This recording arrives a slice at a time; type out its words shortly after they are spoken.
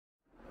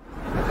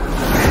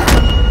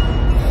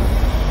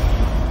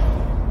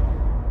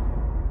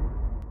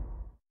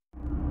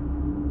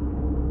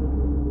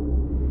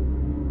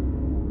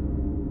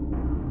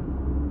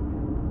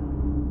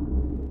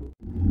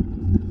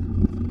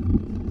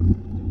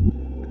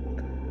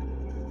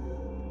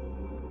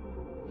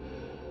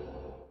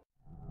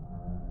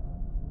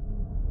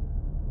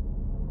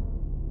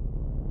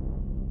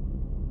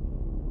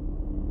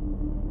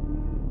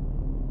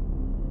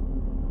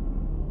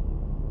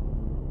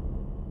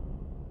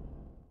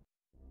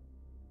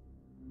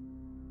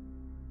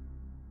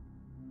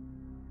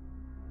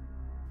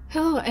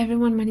Hello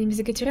everyone, my name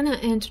is Ekaterina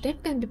and today I'm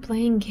going to be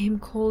playing a game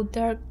called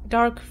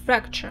Dark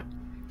Fracture.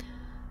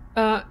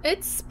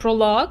 It's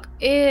Prologue.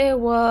 It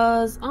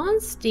was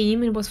on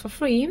Steam, it was for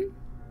free.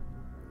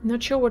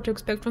 Not sure what to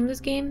expect from this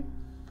game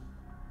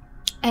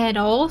at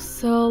all,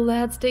 so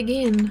let's dig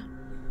in.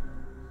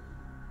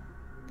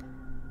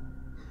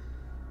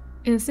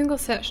 In a single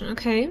session,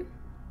 okay.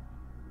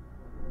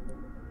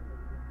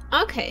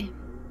 Okay.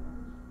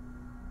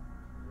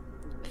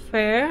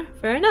 Fair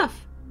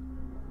enough.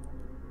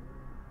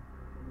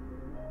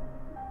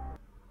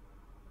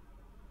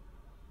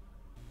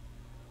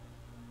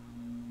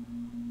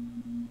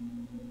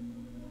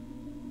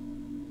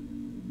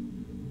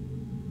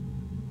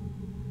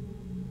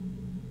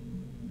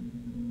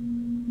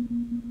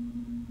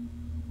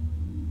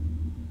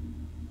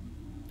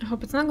 I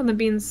hope it's not gonna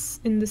be in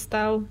this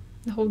style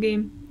the whole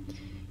game.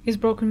 His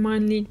broken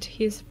mind leaked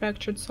his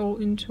fractured soul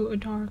into a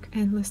dark,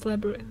 endless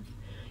labyrinth.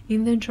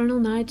 In the eternal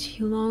night,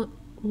 he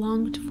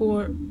longed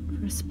for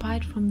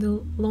respite from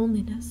the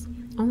loneliness,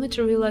 only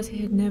to realize he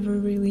had never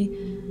really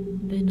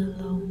been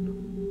alone.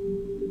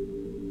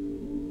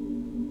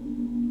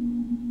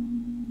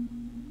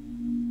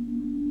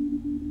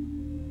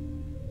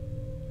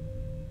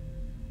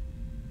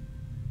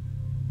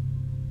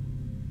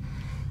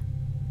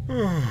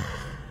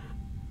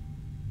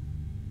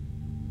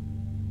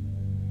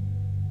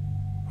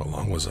 How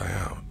long was I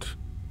out?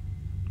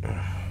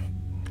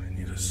 I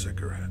need a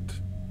cigarette.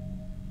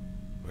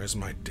 Where's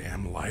my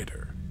damn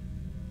lighter?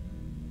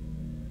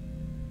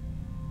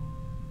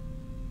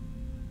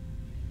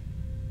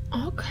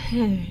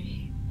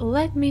 Okay,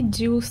 let me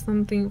do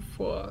something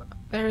for a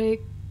very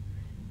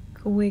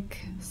quick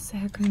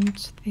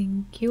second,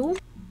 thank you.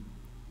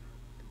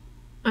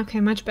 Okay,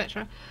 much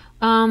better.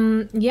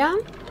 Yeah.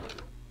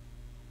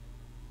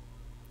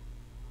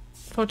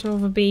 Photo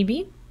of a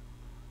baby.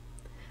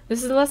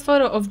 This is the last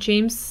photo of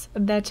James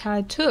that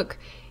I took.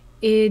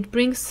 It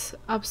brings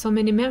up so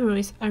many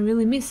memories. I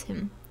really miss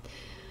him.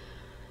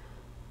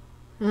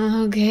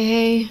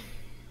 Okay.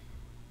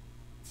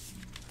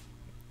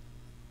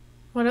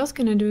 What else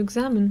can I do?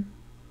 Examine.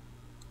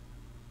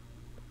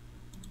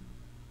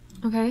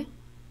 Okay.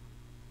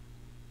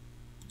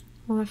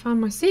 Well, I found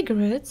my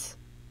cigarettes.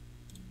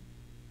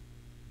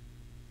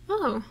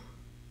 Oh.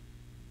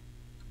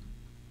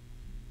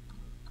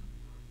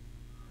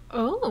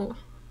 Oh.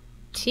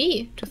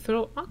 Tea to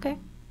throw. Okay.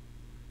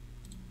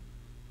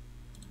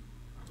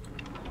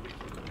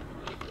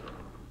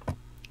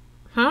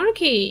 Found a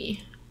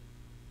key.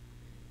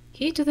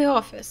 Key to the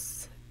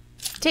office.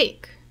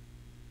 Take.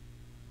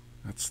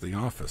 That's the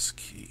office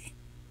key.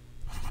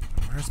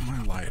 Where's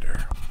my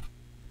lighter?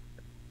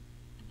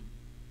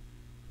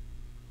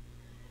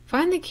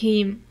 Find the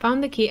key.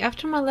 Found the key.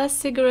 After my last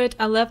cigarette,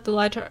 I left the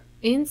lighter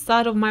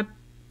inside of my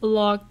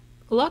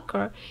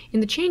locker in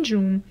the change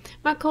room.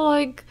 My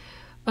colleague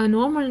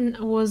Norman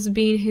was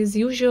being his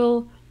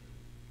usual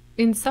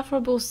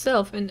insufferable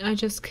self, and I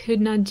just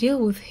could not deal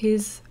with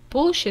his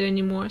bullshit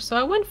anymore, so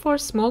I went for a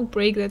smoke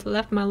break that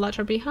left my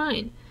lighter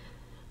behind.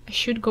 I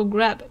should go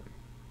grab it.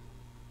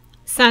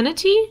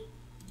 Sanity?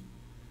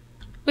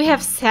 We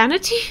have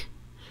sanity?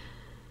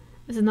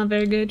 This is not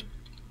very good.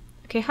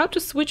 Okay, how to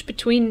switch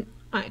between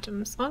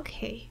items.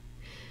 Okay.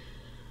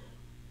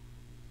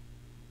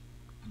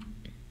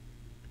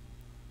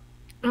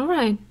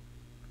 Alright.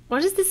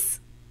 What is this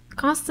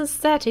constant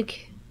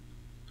static?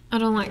 I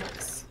don't like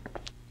this.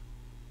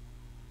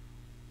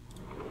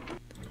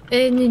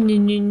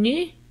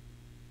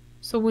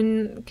 So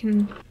we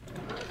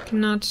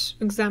cannot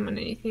examine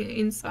anything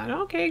inside.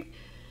 Okay.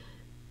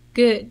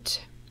 Good.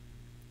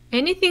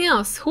 Anything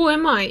else? Who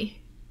am I?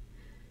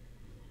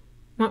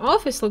 My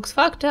office looks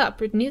fucked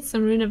up. It needs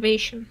some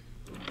renovation.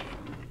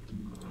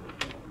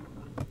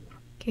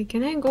 Okay,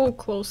 can I go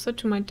closer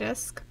to my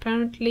desk?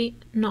 Apparently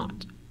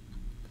not.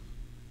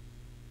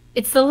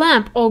 It's the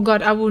lamp! Oh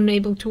god, I wouldn't be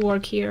able to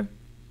work here.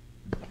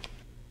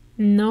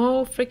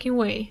 No freaking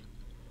way.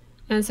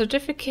 And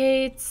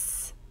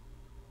certificates...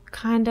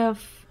 kind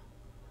of...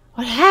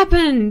 What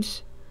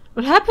happened?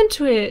 What happened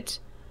to it?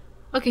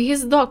 Okay,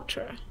 he's a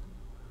doctor.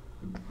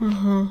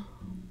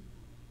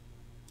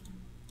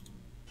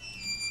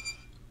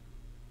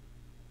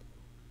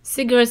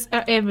 Cigarettes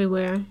are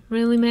everywhere.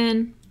 Really,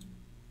 man?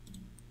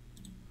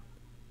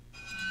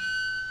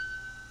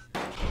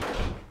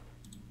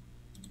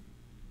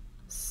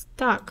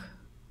 Stuck.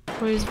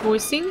 Where is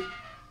voicing?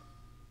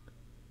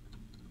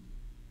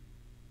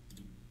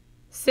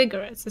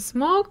 Cigarettes. I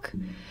smoke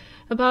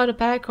about a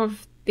pack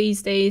of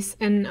these days,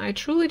 and I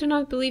truly do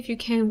not believe you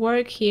can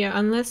work here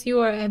unless you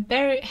are a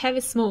very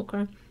heavy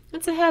smoker.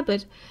 It's a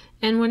habit,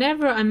 and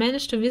whenever I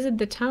manage to visit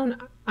the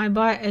town, I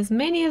buy as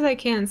many as I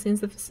can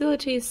since the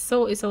facility is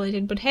so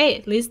isolated. But hey,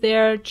 at least they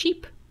are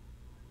cheap.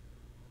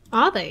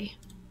 Are they?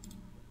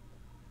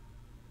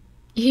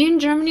 Here in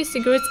Germany,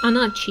 cigarettes are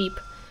not cheap.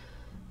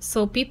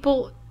 So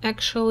people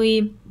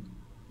actually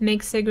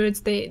make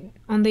cigarettes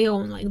on their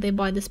own. Like, they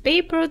buy this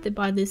paper, they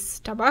buy this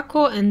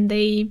tobacco, and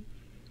they,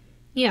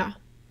 yeah,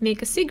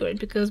 make a cigarette,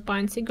 because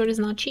buying cigarette is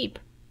not cheap.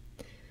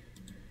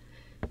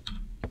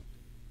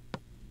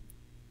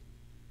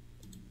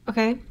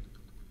 Okay.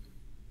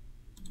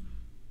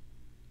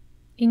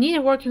 You need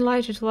a working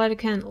lighter to light a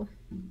candle.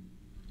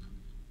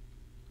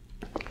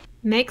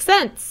 Makes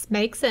sense.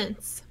 Makes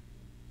sense.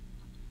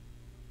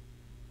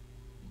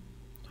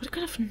 What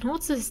kind of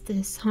notes is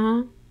this,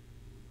 huh?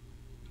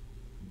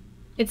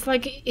 It's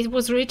like it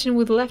was written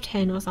with left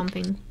hand or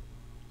something.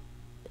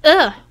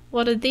 Ugh!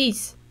 What are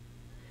these?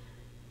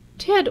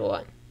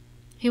 Theodore.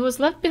 He was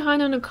left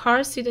behind on a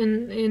car seat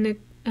in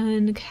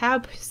a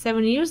cab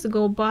 7 years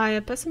ago by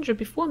a passenger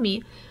before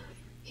me.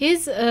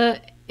 His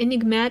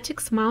enigmatic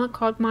smile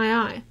caught my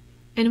eye,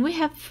 and we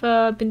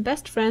have been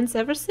best friends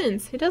ever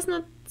since. He does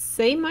not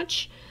say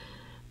much,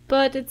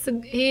 but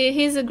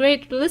he's a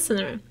great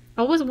listener.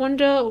 I always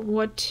wonder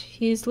what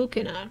he's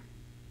looking at.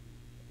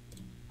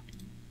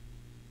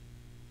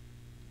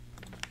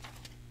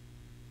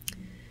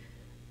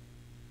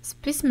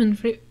 Specimen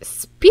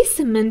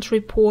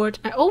report.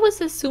 I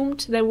always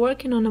assumed that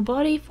working on a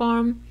body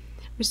farm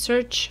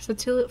research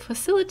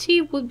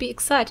facility would be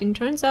exciting.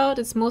 Turns out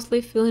it's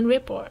mostly filling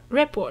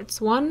reports,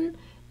 one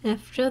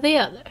after the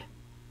other.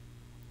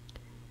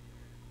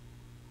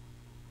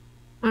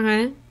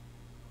 Okay.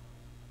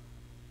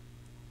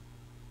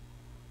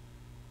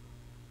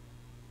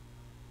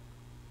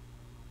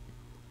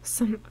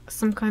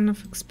 Some kind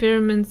of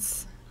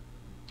experiments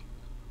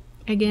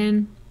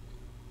again.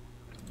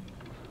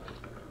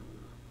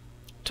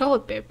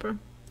 Toilet paper.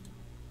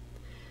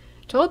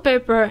 Toilet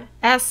paper,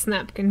 ass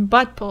napkin,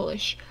 butt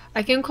polish.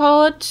 I can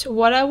call it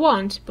what I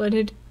want, but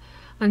it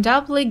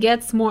undoubtedly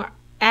gets more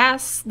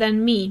ass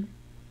than me.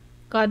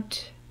 God,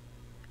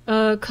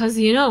 'cause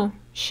you know,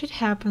 shit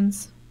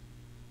happens.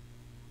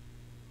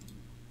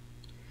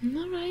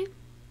 Alright.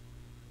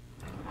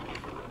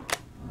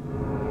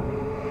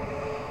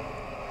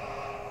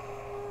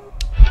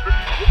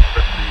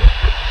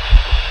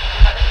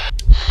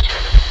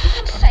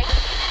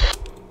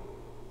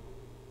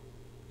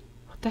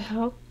 What the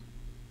hell?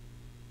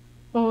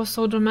 What was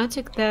so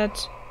dramatic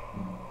that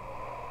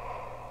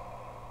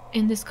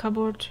in this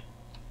cupboard,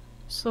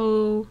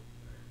 so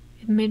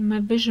it made my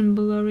vision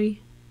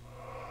blurry.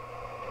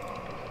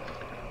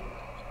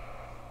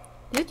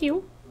 Is it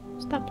you?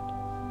 Stop it.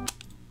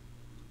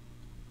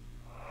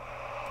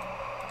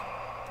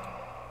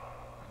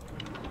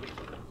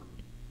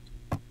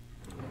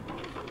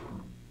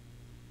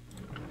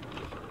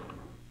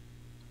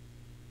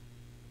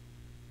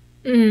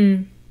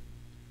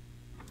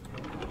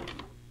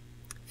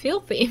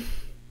 Filthy.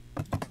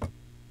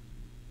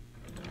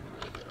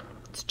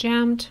 It's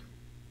jammed.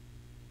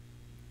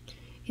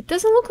 It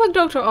doesn't look like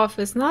Dr.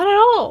 Office, not at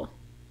all.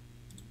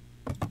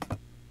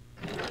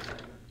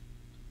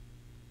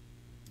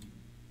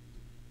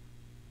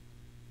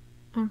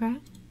 Okay.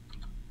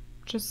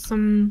 Just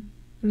some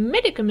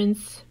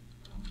medicaments.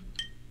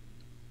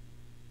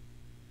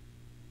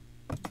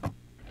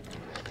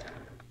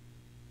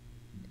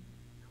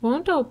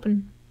 Won't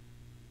open.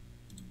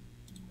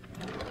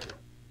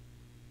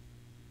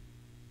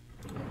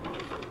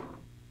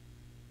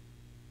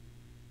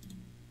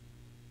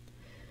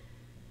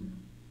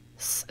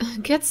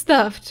 Get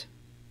stuffed.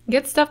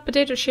 Get stuffed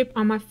potato chip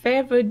are my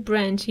favorite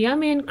brand.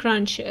 Yummy and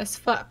crunchy as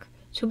fuck.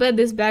 Too bad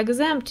this bag is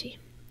empty.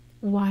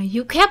 Why,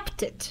 you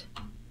kept it.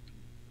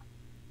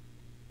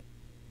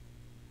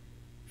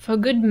 For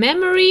good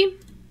memory.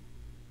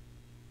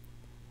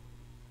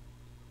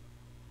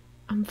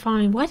 I'm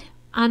fine. What?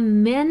 I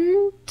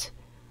meant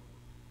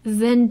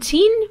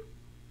Zentin?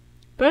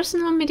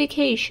 Personal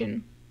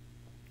medication.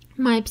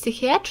 My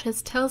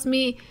psychiatrist tells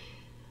me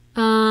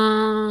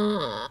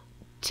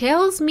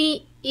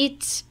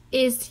it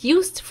is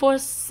used for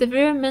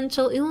severe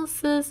mental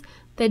illnesses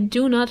that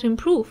do not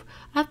improve.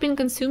 I've been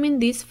consuming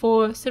these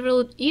for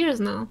several years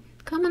now.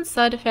 Common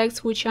side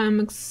effects which I'm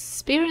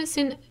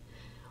experiencing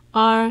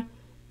are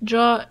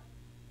drowsiness,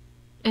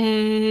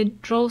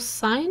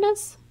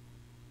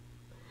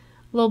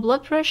 low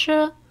blood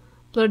pressure,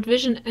 blurred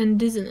vision, and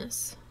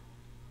dizziness.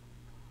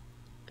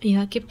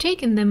 Yeah, keep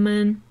taking them,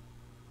 man.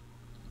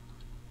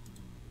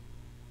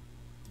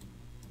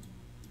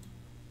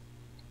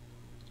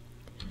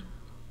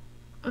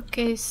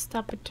 Okay,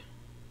 stop it.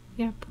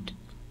 Yeah, put it.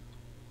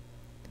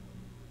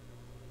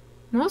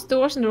 Most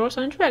doors and drawers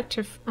are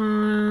interactive.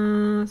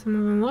 Some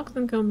of them locked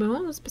and can be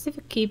on a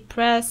specific key.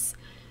 Press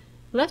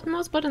left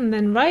mouse button,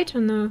 then right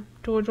on the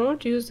door drawer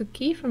to use the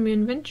key from your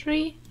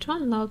inventory to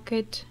unlock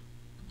it.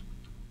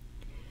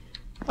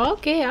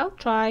 Okay, I'll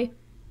try.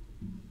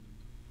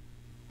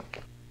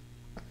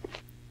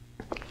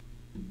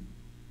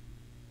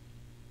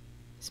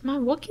 Is my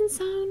walking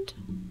sound?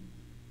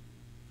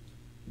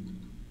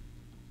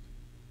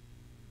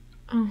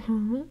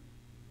 Uh-huh.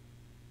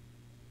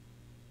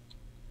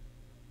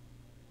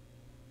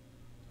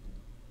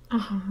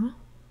 Uh-huh.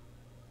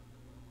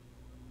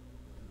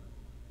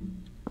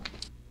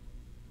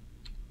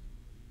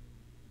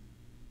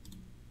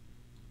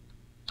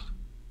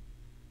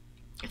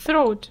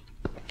 Throat.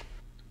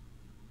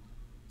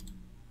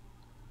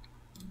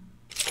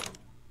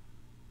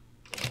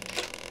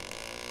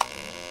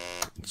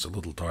 It's a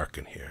little dark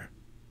in here.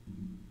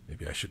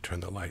 Maybe I should turn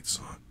the lights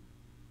on.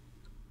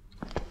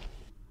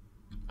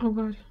 Oh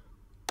god.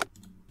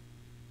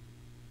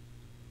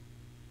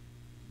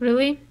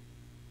 Really?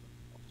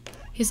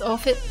 His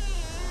office...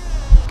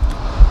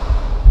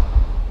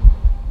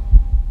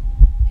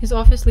 His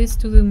office leads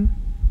to the...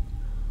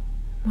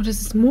 What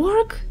is this,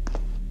 morgue?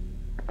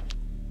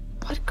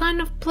 What kind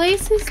of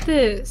place is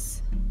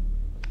this?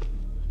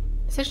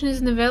 This section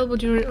isn't available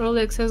during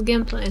early access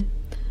gameplay.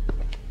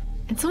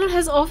 And someone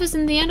has office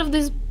in the end of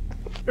this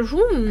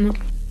room.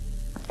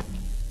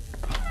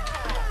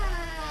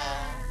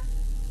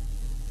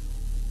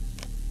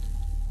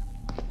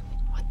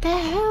 What the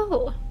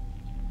hell?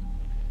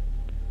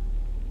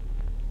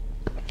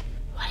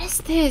 What is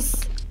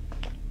this?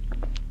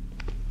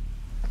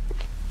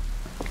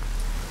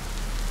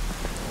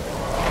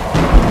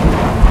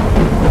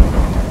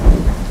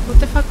 What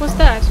the fuck was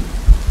that?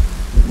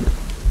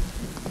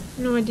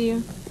 No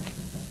idea.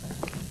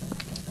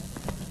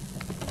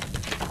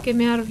 Get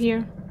me out of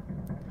here.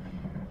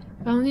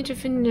 I'll need to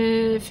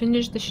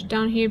finish the shit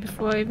down here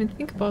before I even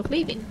think about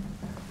leaving.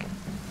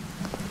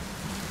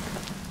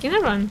 Can I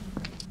run?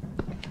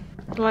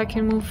 Or I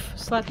can move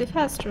slightly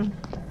faster.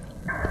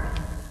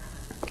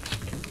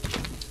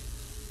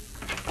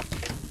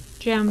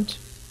 Jammed.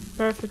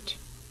 Perfect.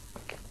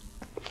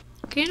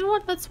 Okay, you know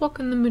what? Let's walk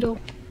in the middle.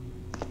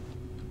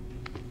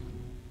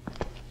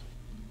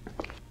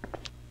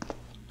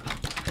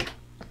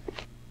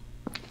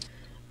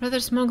 Rather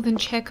smoke than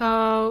check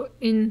out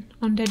in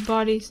on dead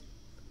bodies.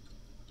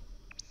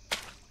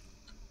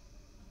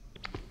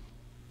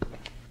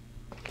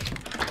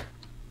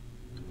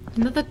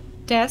 Another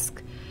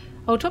desk.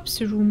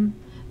 Autopsy room.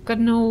 Got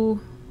no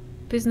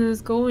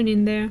business going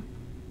in there.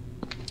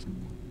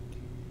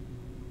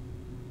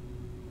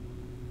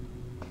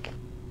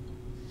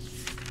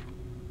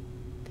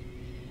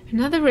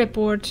 Another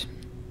report.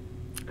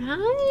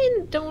 I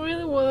don't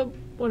really want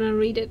to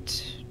read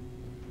it.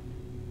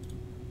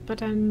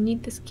 But I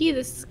need this key.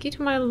 This is the key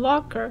to my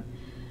locker.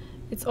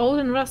 It's old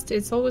and rusty.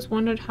 It's always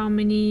wondered how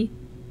many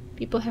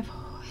people have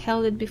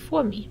held it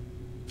before me.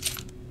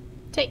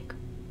 Take.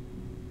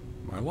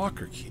 My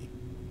locker key.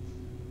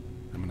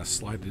 I'm gonna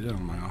slide it in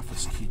on my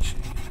office keychain.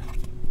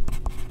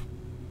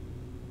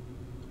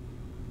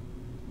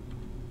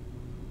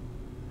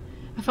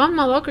 I found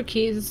my locker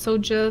keys, so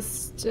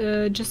just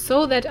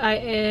so that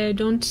I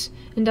don't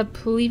end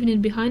up leaving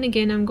it behind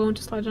again, I'm going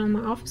to slide it on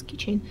my office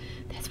keychain.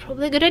 That's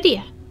probably a good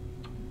idea.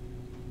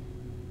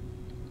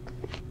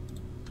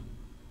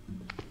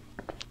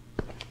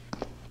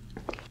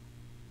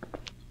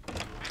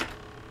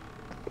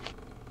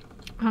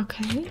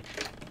 Okay.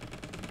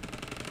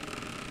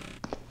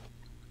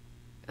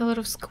 A lot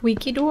of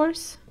squeaky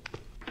doors.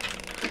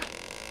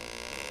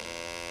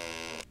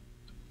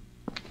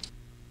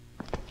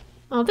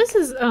 Oh, this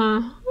is,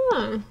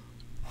 huh.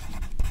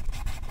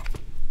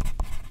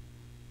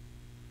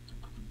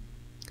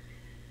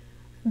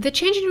 The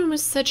changing room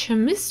is such a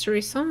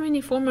mystery. So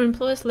many former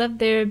employees left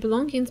their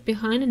belongings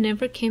behind and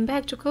never came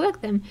back to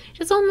collect them.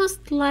 It's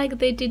almost like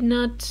they did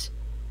not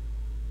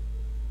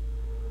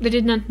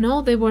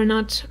know they were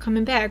not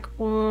coming back,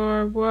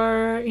 or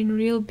were in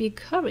real big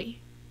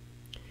hurry.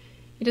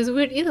 It is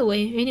weird either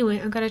way. Anyway,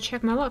 I gotta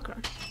check my locker.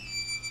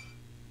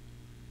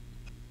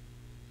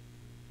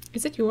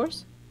 Is it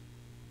yours?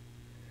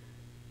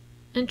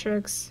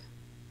 Entrex.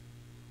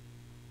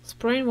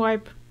 Spray and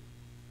wipe.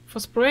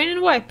 For spraying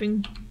and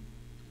wiping.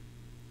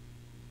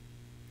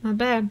 Not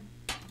bad.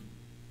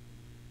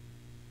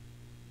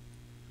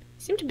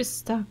 Seem to be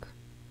stuck.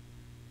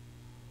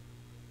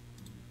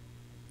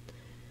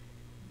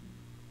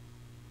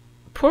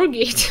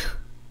 Purgate.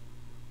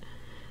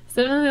 It's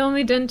definitely the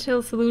only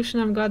dental solution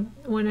I've got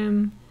when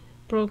I'm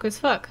broke as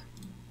fuck.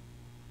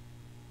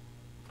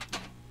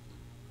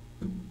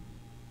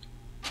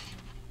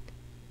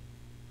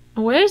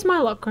 Where's my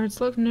locker?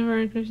 It's locked, never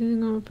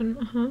anything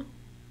open.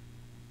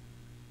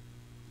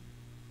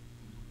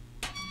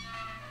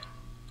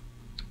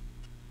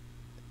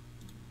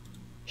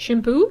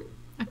 Shampoo?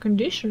 A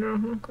conditioner,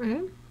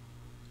 okay.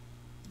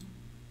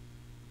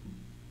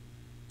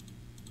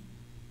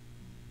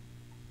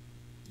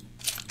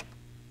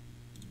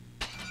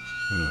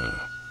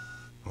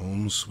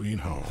 Home sweet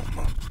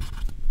home.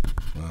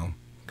 Well,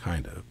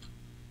 kind of.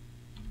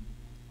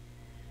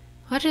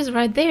 What is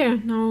right there?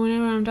 Now,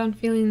 whenever I'm done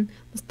feeling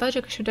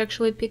nostalgic, I should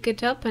actually pick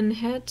it up and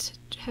head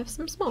to have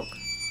some smoke.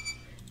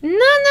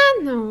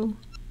 No.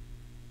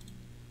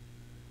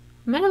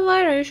 Metal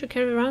lighter I should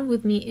carry around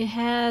with me. It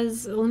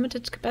has a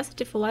limited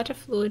capacity for lighter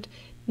fluid.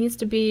 It needs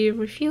to be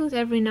refilled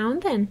every now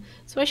and then,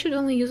 so I should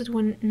only use it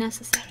when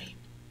necessary.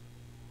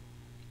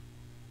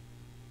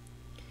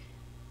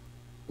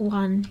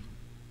 1.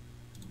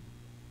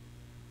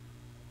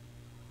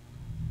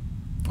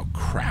 Oh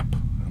crap,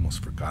 I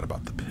almost forgot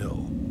about the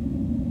pill.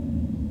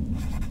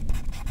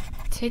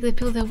 Take the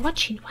pill they're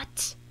watching.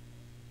 What?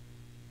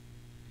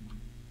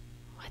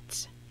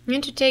 I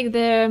need to take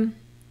the...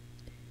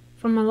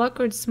 From my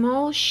locker,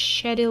 small,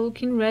 shady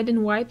looking red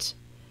and white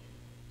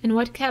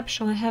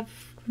capsule. I have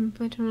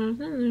complete...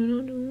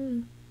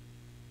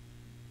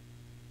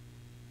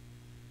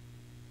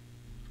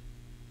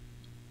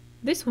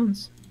 These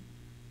ones.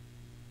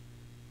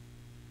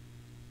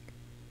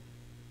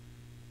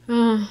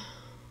 Uh,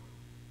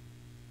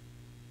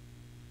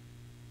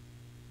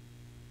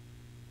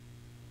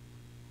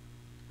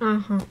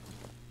 uh-huh.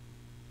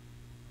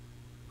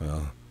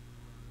 Well,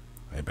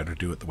 I better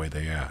do it the way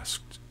they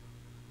asked.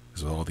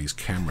 There's all these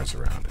cameras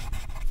around it.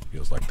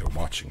 Feels like they're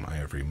watching my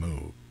every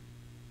move.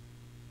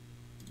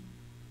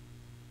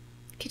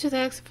 Key to the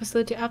exit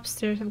facility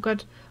upstairs. I've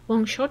got a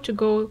long shot to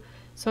go,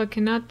 so I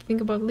cannot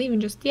think about leaving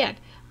just yet.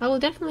 I will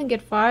definitely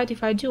get fired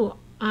if I do,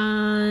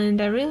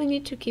 and I really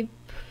need to keep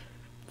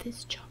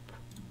this job.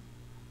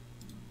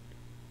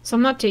 So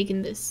I'm not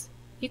taking this.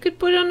 You could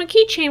put it on a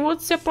keychain.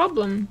 What's the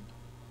problem?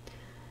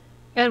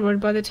 Edward,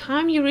 by the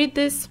time you read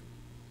this,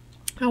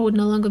 I would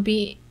no longer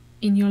be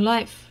in your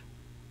life.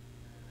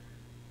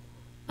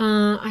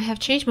 I have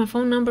changed my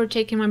phone number,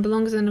 taken my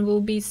belongings, and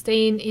will be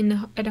staying in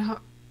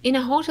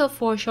a hotel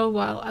for a short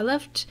while. I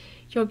left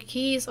your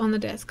keys on the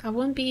desk. I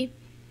won't be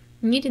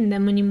needing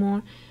them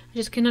anymore. I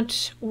just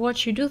cannot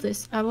watch you do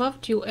this. I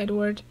loved you,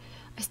 Edward.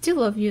 I still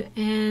love you,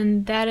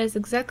 and that is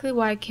exactly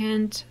why I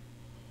can't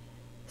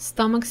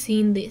stomach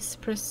seeing this.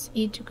 Press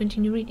E to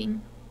continue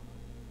reading.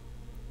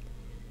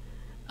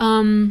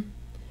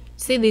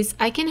 Say this.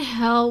 I can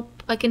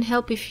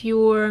help if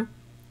you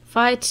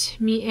fight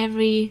me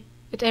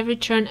at every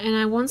turn, and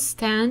I won't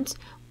stand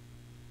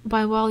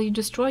by while you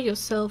destroy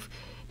yourself,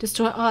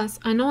 destroy us.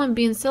 I know I'm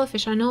being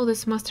selfish. I know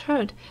this must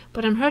hurt,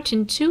 but I'm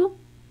hurting too.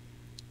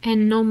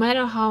 And no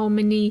matter how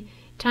many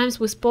times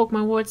we spoke,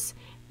 my words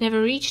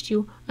never reached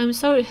you. I'm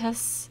sorry it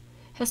has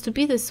to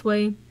be this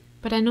way,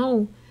 but I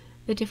know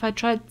that if I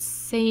tried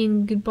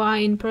saying goodbye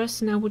in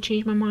person, I would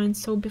change my mind.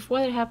 So before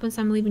that happens,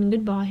 I'm leaving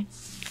goodbye.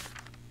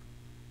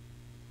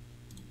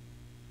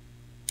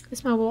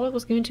 This my wallet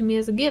was given to me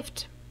as a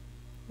gift.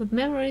 With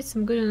memories,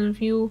 some good and a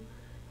few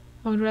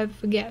I would rather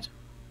forget.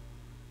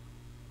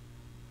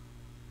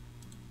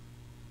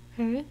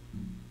 Okay.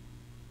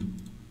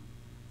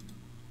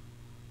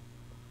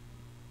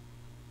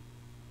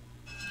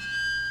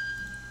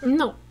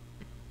 No.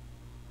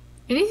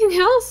 Anything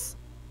else?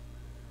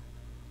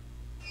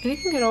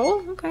 Anything at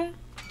all? Okay.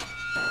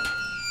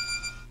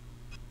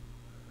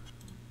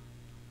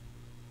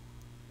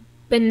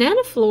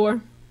 Banana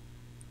floor.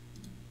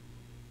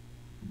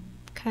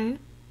 Okay.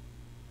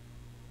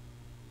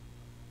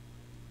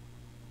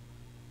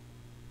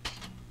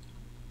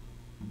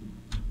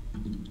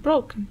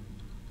 Broken.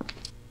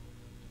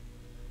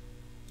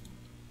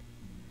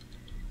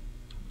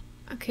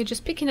 Okay,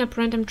 just picking up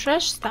random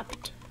trash. Stop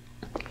it.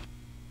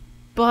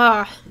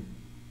 Bah.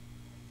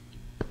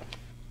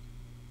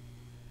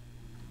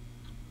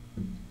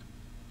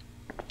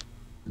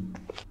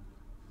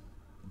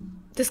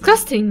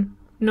 Disgusting.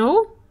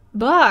 No?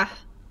 Bah.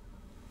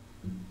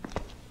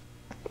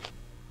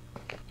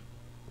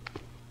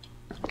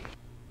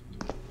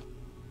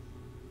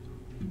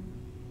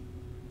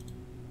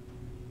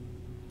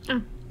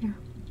 Oh, yeah.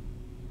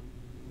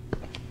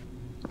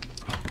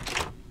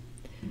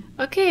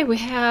 Okay, we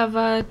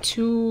have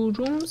 2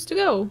 rooms to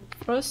go.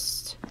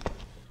 First,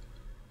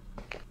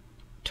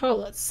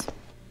 toilets.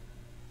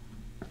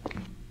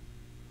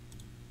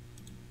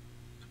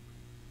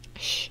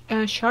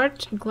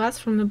 Shard glass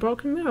from the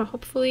broken mirror.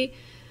 Hopefully,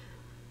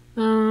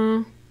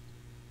 okay.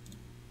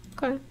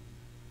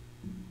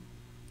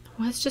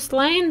 Well, it's just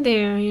laying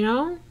there, you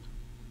know.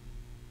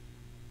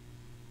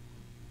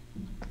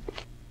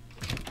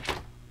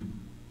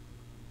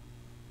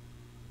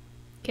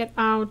 Get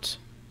out.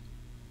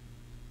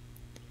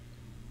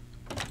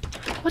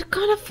 What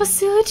kind of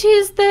facility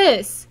is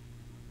this?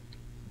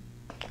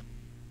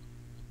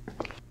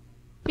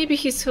 Maybe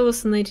he's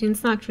hallucinating.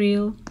 It's not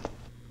real.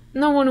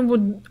 No one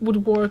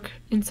would work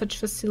in such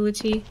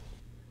facility.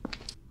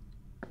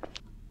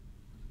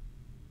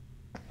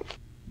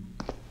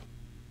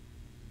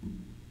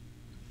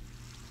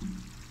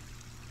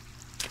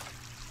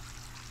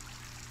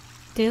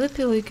 Daily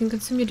pill. You can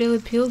consume your daily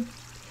pill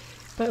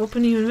by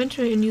opening your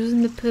inventory and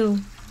using the pill.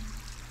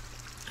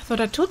 I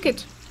thought I took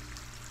it.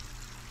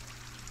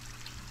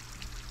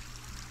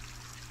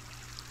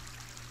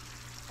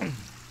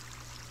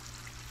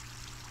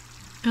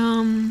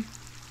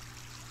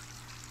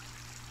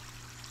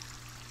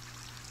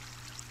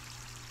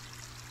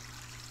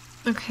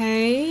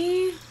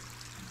 Okay.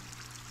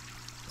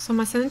 So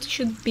my sanity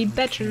should be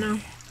better now.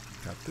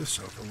 Got this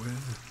over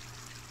with.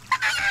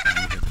 Let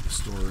me get to the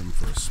storeroom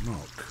for a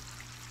smoke.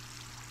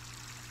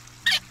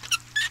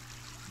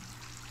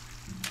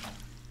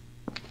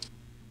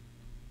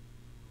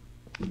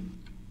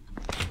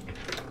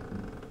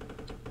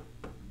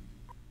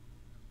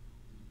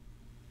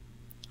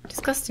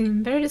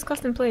 Disgusting. Very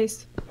disgusting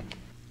place.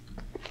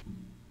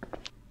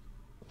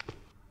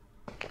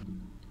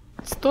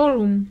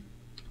 Storeroom.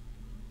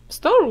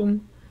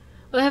 Storeroom.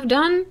 What I have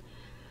done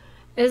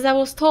as I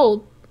was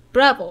told.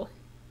 Bravo.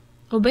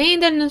 Obeying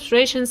the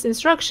administration's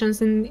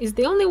instructions is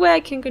the only way I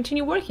can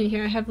continue working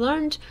here. I have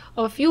learned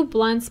of a few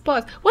blind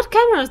spots. What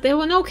cameras? There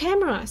were no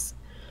cameras.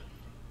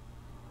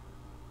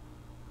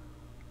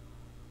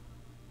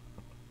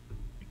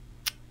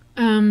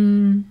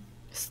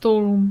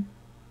 Storeroom.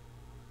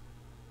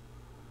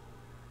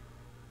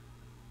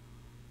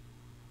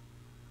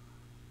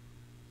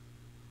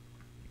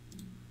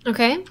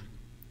 Okay.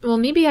 Well,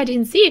 maybe I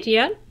didn't see it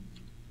yet.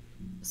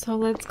 So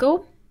let's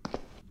go.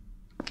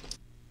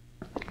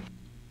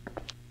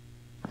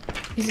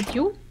 Is it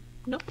you?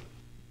 No.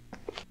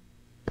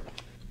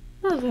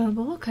 Not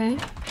available, okay.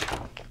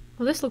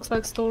 Well, this looks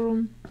like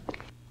storeroom.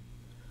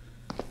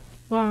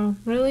 Wow,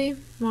 really?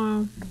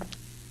 Wow.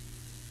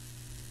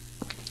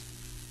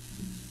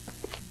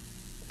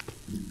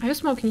 Are you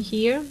smoking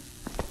here?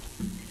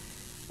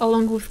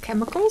 Along with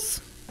chemicals?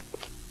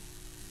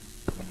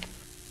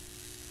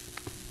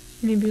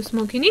 Maybe you're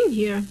smoking in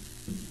here.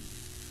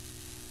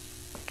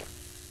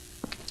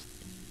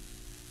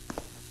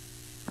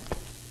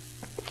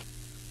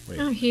 Wait.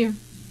 Oh, here.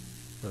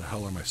 Where the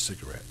hell are my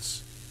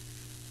cigarettes?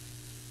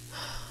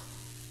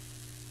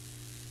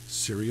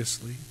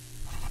 Seriously?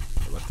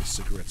 I left the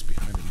cigarettes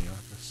behind in the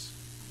office?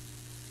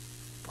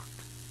 Fuck.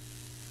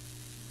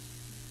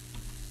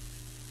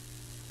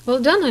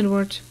 Well done,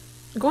 Edward.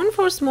 Going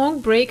for a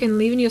smoke break and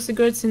leaving your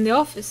cigarettes in the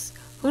office.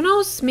 Who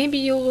knows, maybe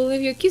you will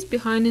leave your keys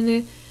behind in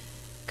the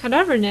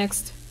cadaver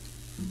next.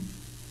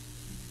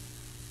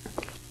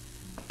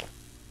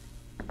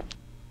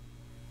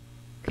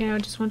 Okay, I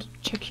just want to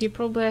check here.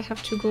 Probably I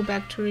have to go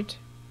back to it.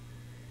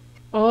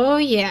 Oh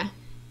yeah.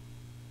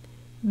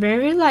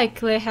 Very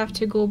likely I have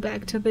to go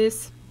back to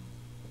this.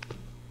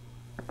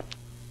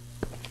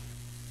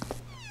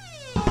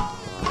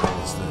 What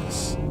is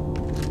this?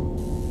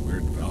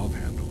 Weird valve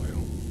handle. I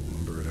don't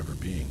remember it ever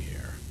being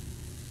here.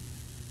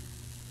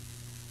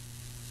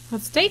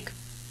 Let's take.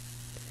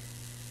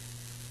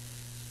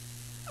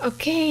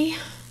 Okay.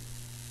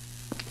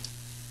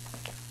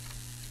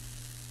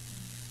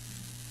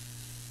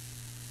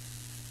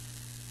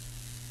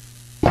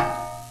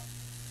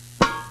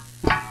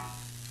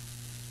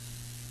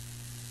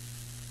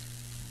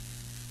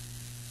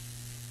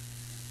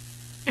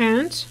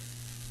 And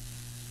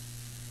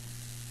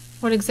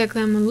what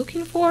exactly am I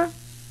looking for?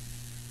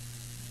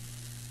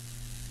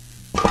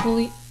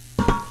 Holy,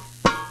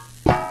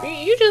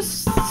 you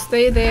just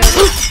stay there.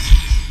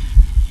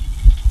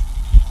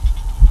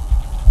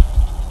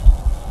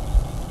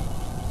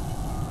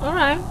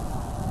 Alright.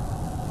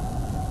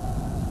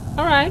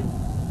 Alright.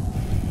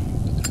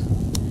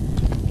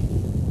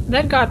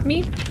 That got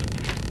me.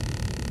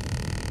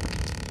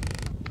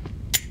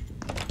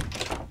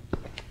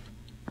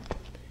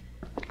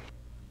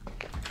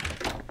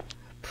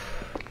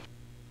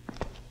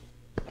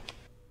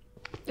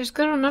 Just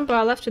gotta remember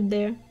I left it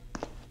there.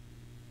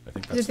 I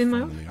think Is that's it in the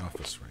my phone in the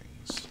office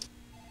rings.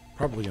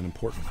 Probably an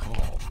important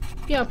call.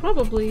 Yeah,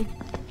 probably.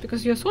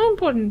 Because you're so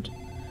important.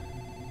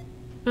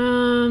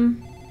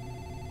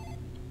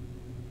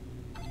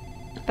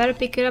 Better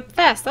pick it up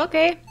fast.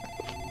 Okay.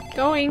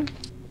 Going.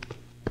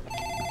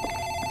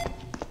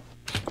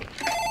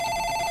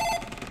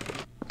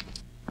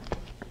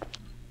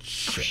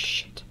 Shit.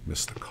 Shit.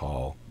 Missed the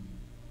call.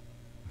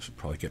 I should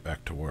probably get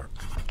back to work.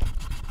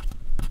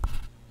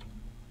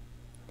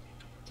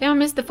 Damn, I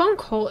missed the phone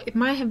call. It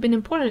might have been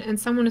important and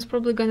someone is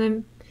probably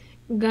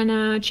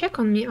gonna check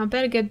on me. I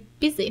better get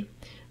busy.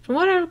 From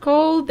what I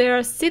recall, there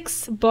are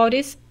 6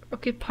 bodies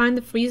occupying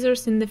the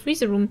freezers in the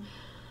freezer room.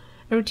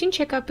 A routine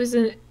checkup is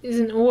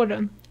in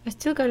order. I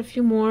still got a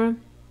few more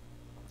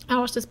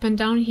hours to spend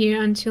down here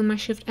until my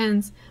shift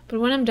ends. But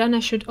when I'm done, I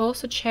should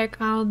also check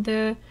out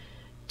the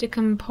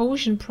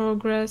decomposition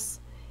progress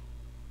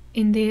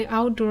in the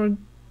outdoor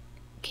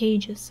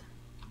cages.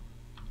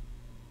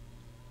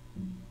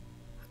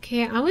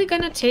 Okay, are we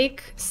gonna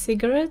take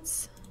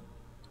cigarettes?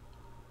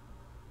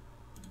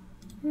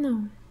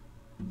 No.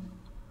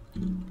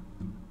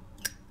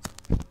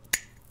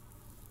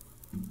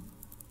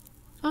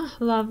 Ah,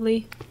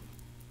 lovely.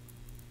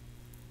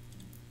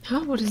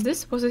 Huh, what is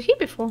this? Was it here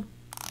before?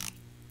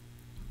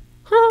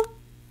 Huh?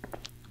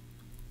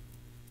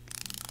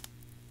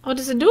 What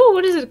does it do?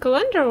 What is it?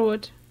 Calendar or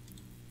what?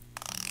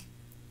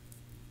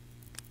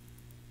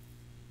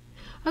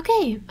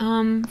 Okay,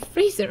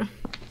 freezer.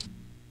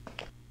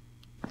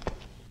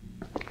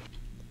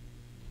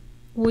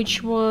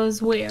 Which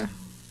was where?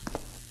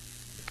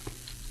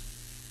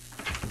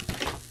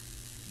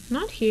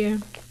 Not here.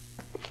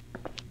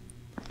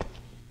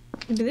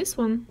 Maybe this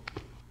one.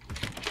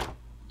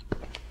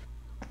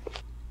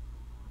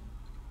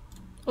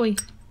 Oi.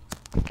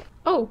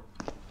 Oh.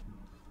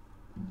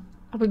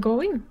 Are we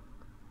going?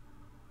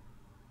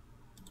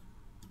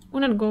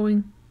 We're not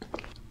going.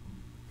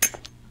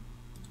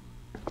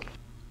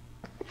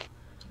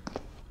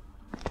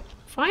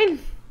 Fine.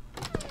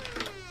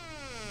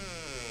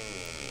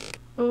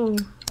 Oh.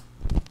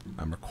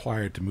 I'm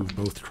required to move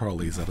both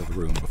trolleys out of the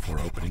room before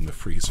opening the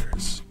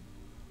freezers.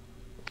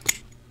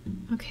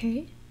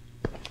 Okay.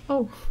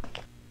 Oh.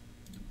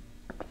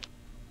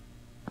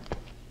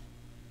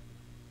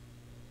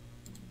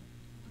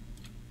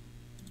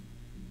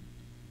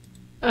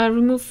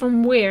 Remove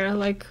from where?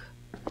 Like...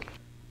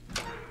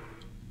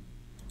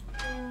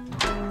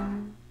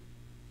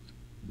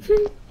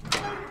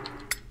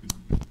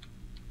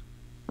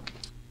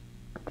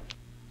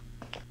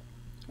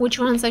 Which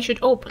ones I should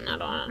open? I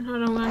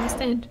don't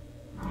understand.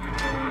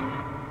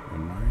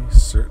 Am I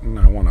certain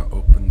I want to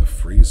open the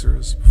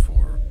freezers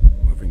before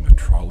moving moving the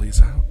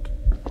trolleys out?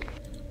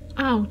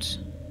 Out.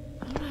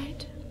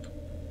 Alright.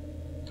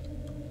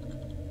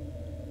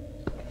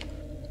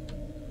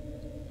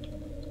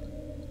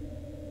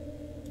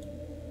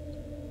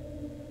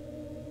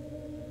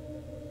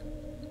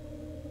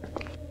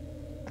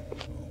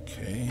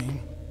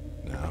 Okay,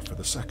 now for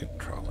the second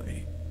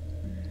trolley.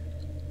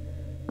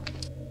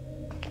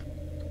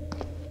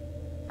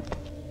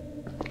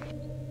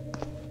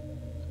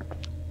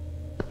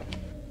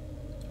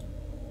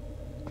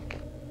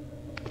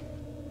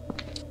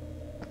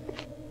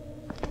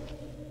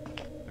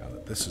 Now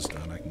that this is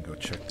done, I can go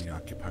check the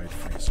occupied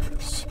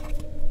freezers.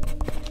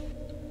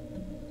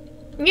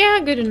 Yeah,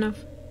 good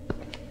enough.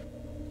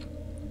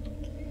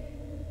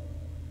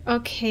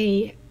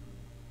 Okay.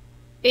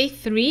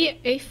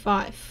 A3,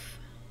 A5.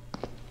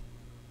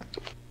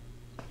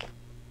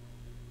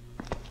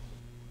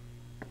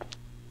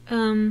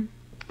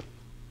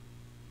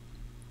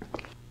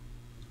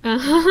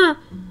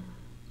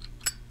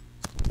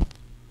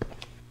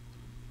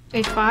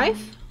 A5?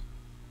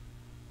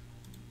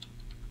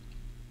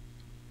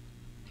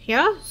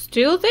 Yeah,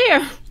 still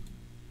there.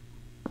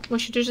 Why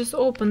should I just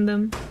open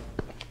them?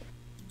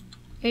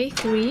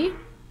 A3.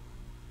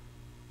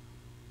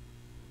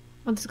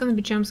 Oh, this is gonna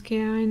be jump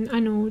scare. I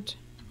know it.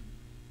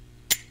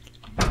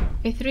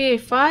 A3,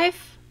 A5,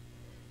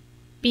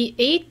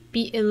 B8,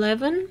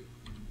 B11.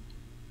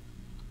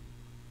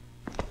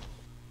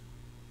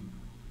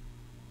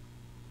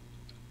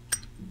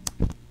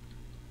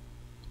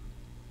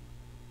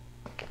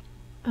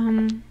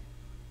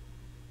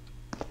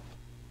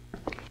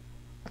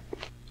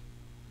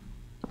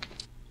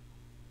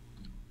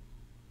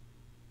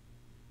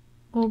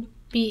 Or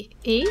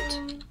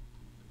B8.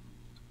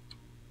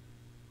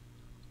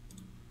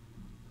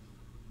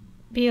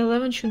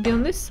 B11 should be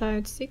on this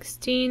side.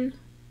 16.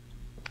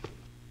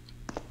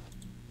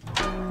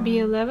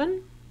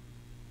 B11.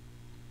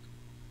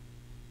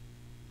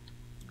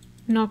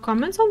 No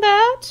comments on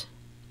that.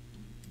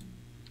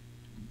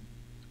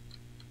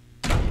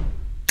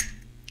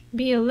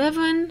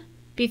 B11,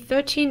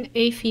 B13,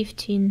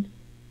 A15.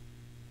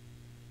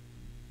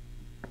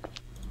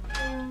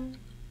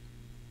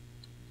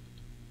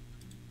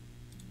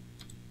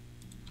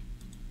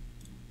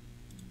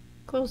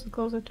 Close it,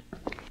 close it.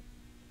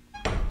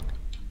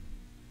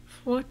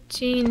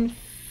 14,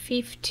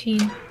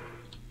 15.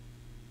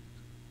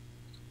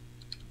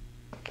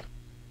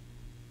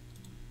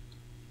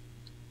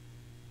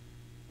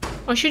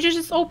 Or should you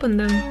just open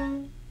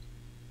them?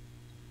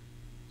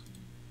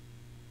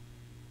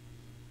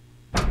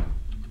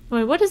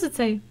 Wait, what does it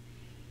say?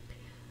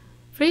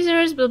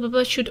 Freezers, blah blah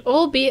blah, should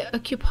all be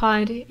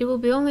occupied. It will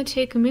be only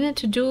take a minute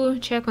to do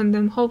check on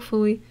them,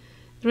 hopefully.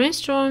 The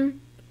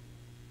rainstorm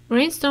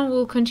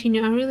will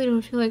continue. I really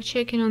don't feel like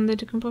checking on the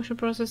decomposition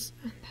process.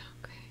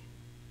 Okay.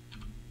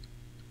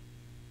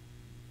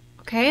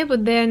 Okay,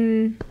 but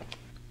then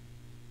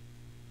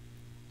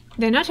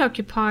they're not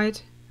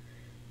occupied.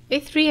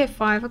 A3,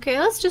 A5. Okay,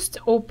 let's just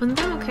open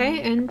them,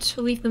 okay, and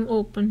leave them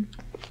open.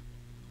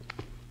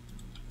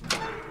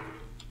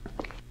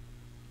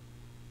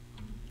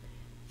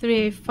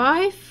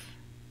 A5,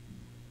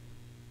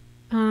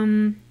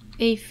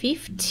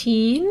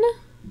 A15.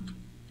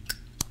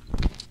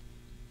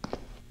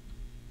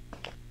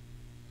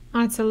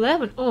 Oh, it's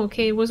 11. Oh,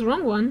 okay, it was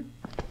wrong one.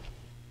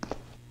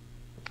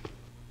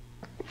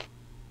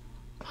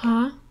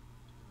 Huh?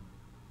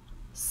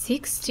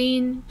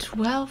 16,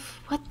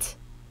 12, what?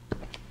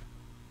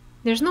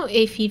 There's no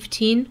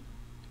A15.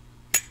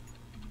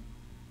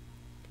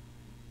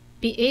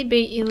 B8,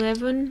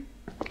 B11.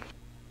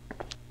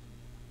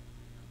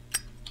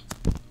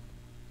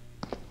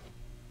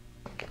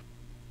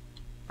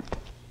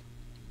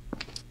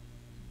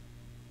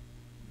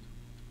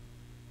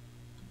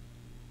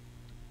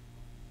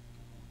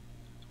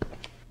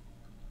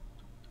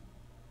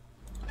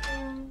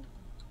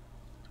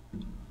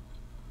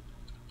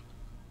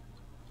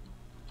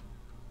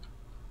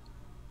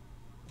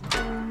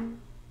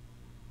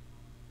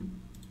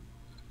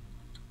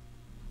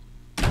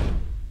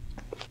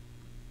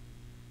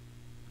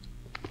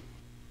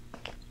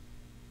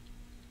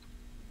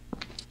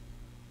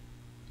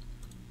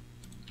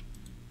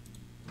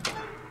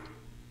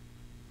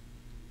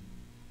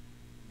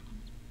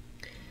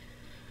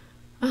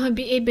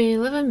 B8,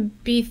 B11,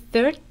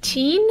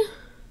 B13.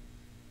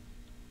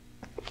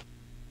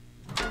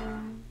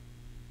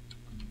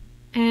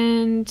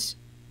 And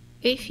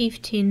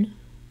A15.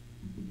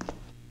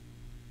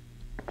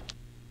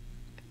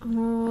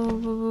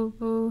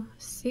 Oh,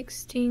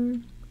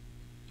 16,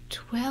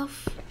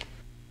 12.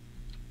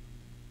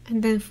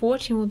 And then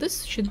 14. Well,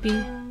 this should be...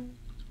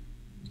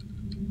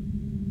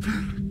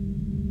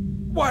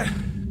 What?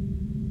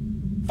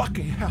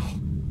 Fucking hell.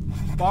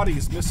 Body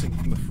is missing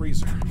from the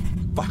freezer.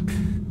 Fuck.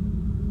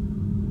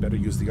 Better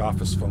use the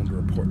office phone to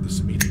report this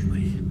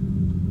immediately.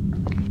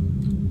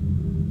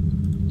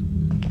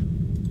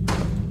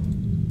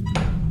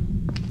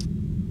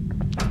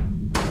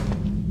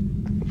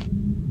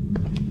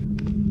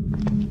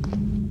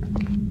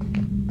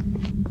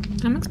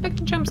 I'm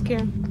expecting jump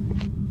scare.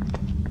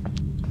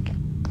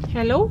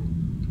 Hello?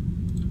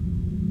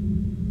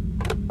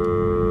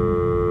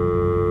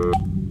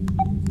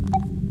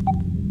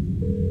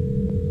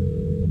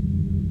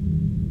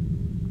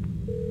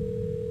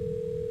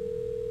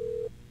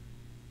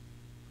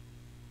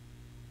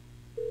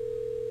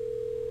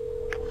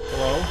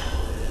 Hello?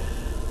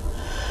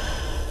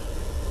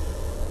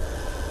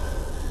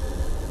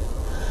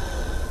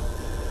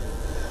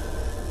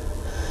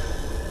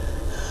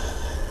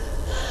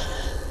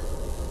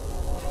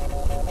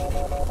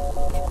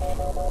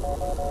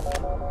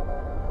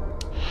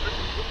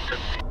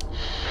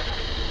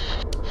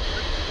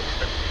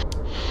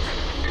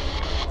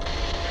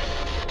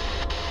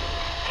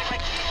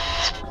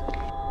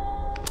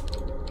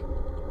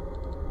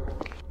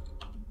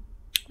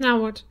 Now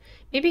what?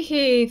 Maybe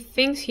he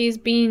thinks he's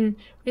being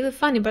really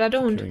funny, but I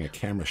don't. Hearing a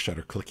camera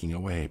shutter clicking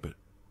away, but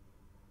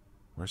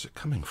where's it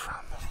coming from?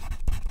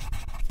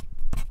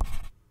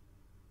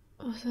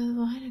 Oh, the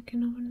line I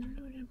can open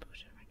right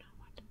now.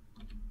 What?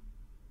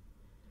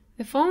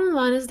 The phone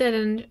line is dead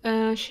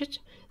and shit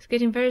is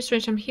getting very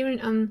strange. I'm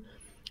hearing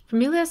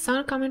unfamiliar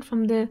sound coming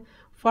from the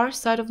far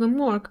side of the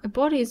morgue. A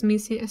body is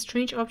missing. A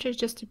strange object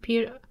just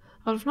appeared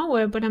out of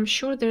nowhere, but I'm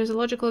sure there's a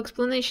logical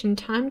explanation.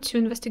 Time to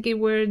investigate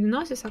where the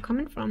noises are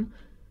coming from.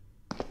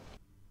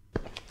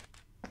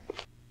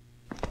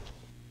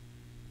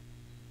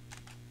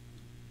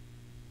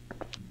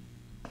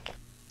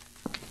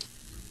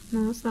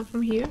 No, it's not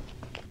from here.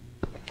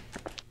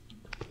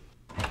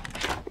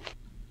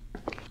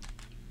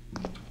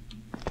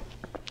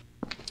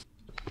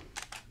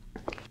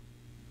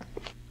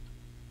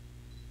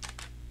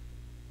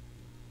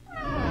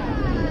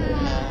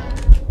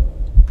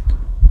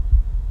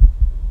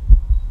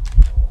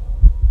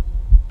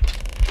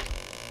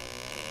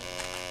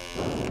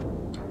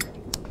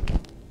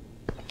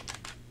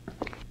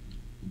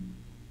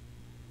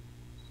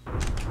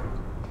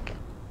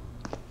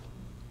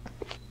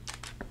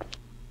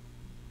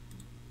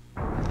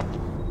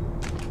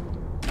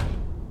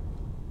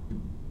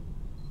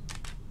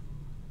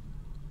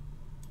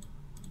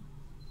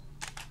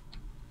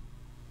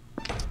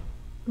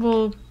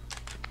 Well,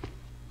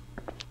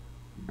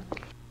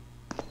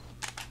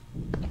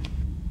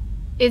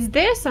 it's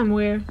there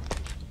somewhere.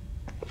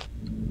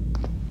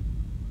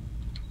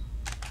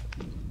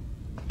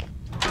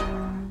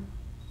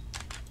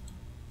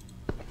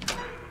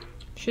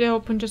 Should I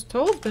open just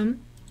all of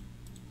them?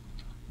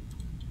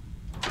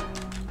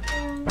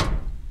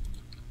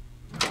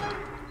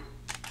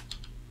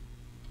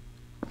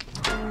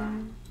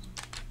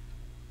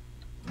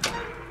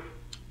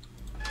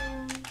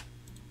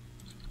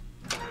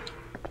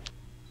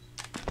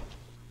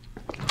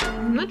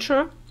 I'm not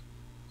sure.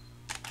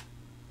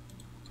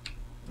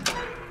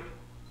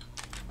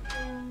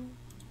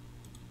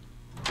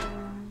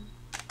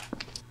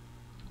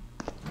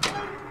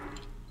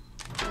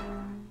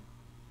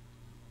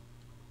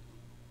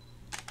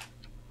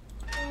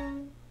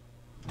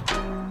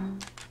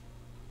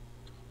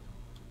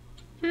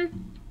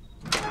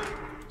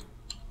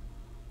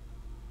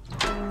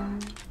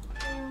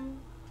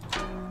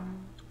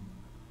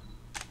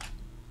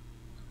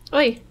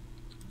 Oi.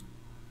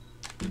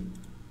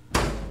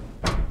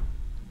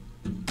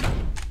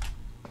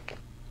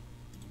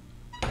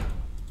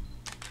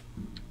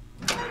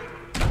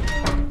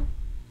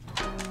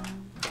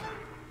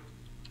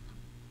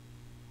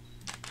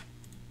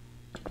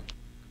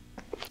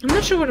 I'm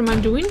not sure what am I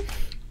doing.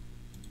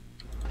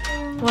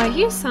 Well, I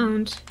hear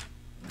sound,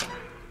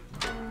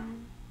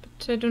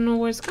 but I don't know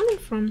where it's coming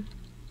from.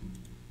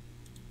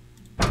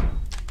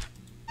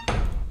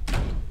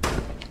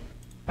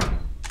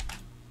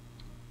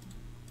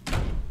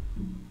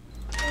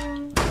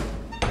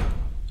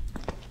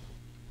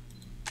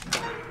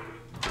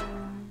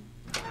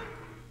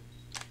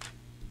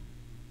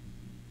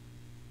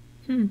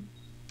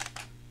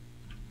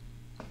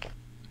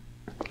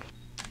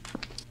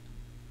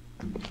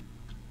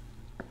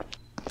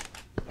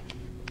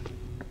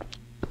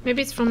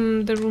 Maybe it's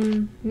from the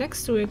room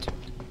next to it.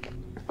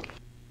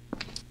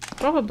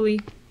 Probably.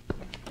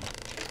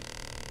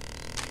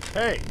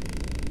 Hey!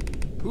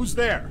 Who's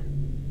there?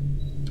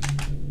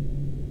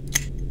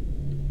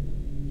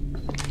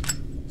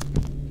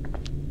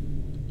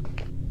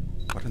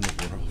 What in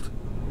the world?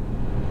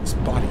 This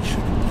body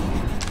shouldn't be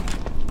here.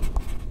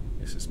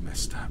 This is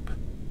messed up.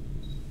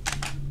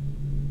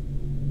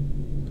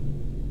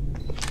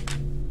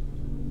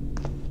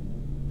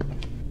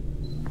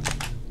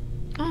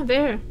 Oh,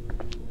 there.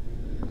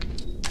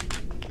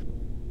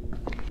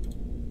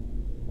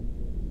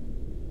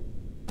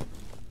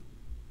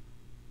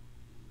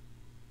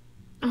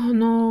 Oh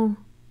no.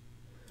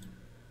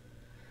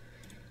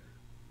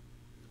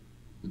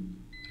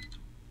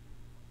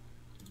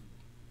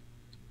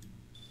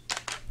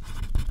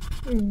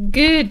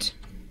 Good.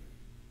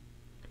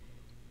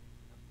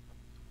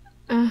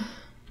 And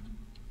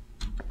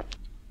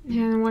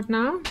what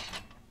now?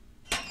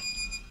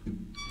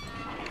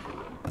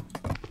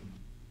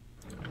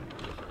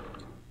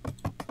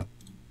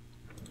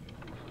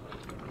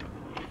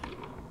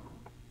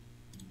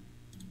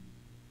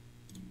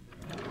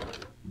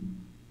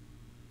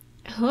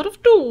 A lot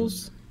of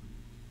tools.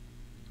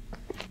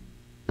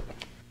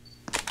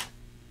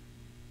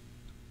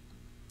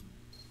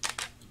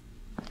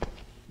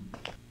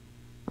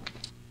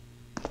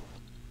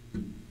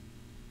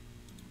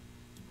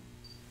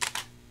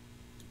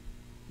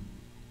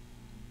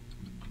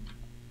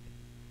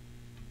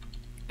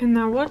 And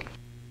now what?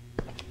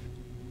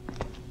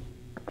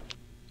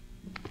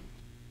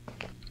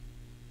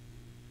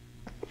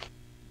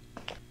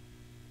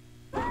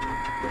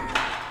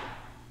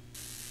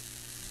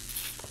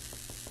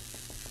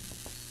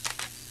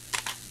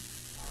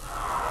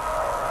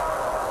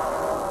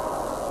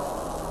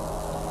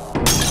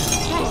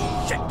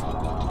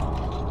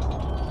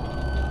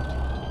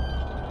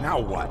 Now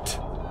what?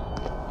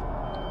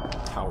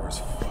 Tower's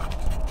fucked.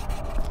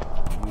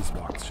 Fuse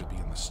box should be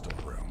in the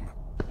storeroom.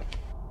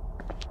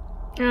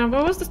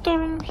 Where was the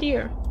storeroom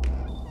here?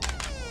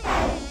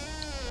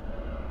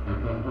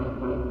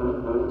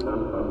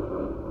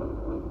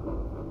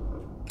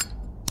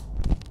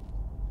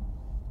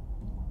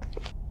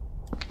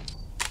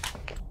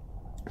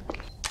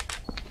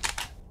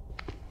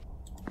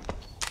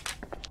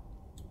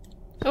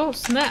 Oh,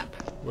 snap.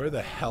 Where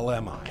the hell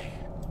am I?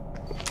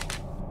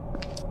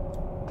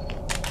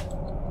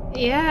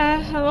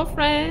 Yeah, hello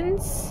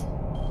friends.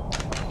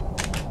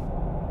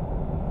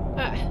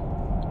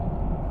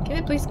 Can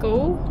I please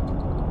go?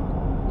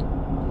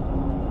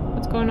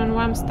 What's going on?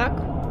 Why I'm stuck?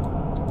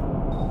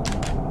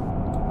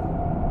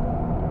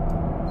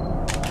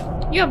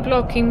 You're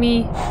blocking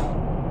me.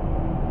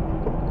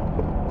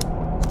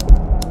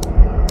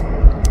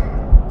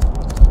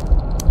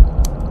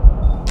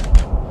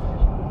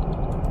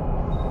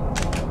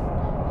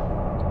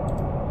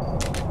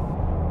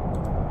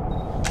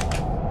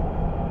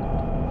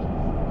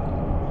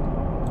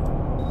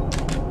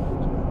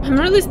 I'm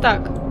really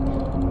stuck.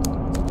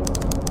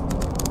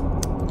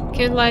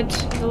 Can't light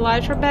the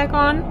lighter back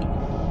on.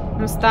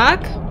 I'm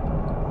stuck.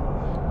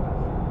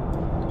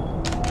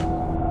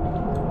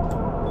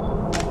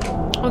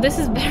 Oh, this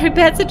is a very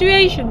bad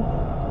situation.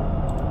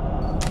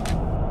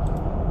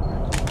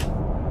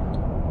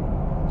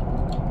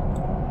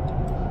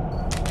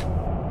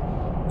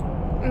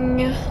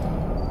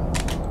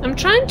 I'm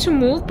trying to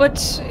move, but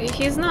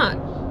he's not.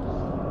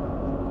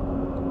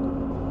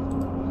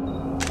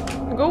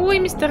 Go away,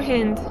 Mr.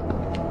 Hand.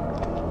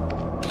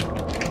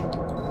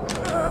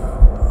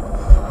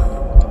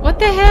 What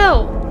the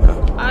hell?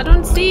 I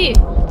don't see.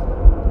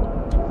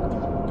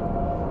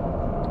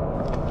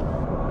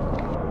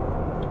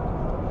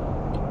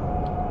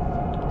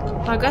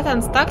 I got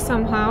unstuck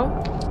somehow.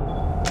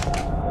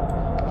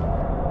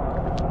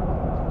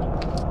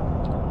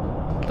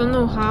 Don't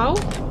know how.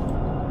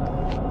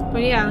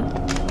 But yeah.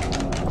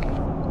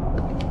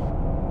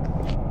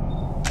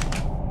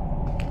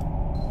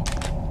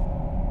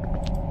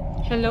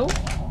 Hello?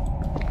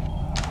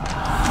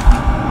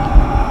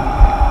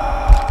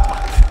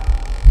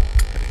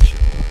 Gotta chill.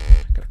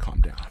 Gotta calm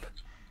down.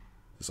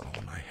 This is all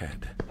in my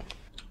head.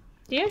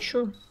 Yeah,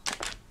 sure.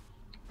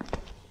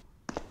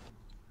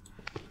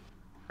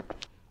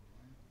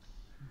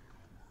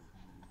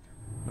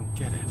 Don't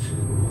get it.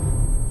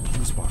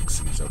 Fuse box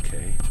seems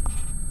okay.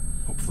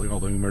 Hopefully all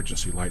the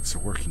emergency lights are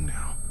working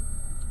now.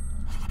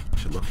 I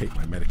should locate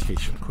my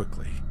medication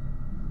quickly.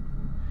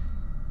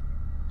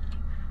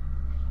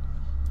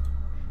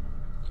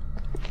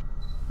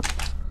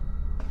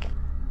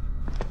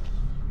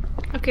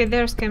 Okay,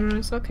 there's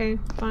cameras. Okay,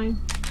 fine.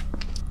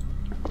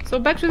 So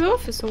back to the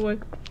office or what?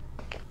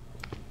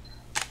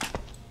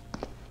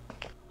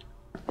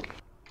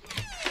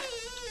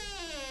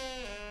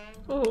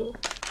 Oh.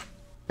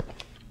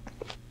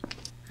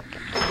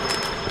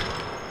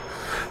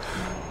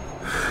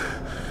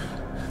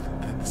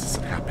 This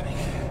isn't happening.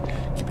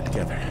 Keep it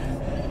together.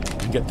 We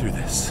can get through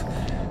this.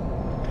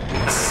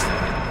 This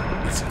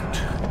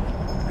isn't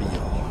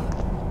real.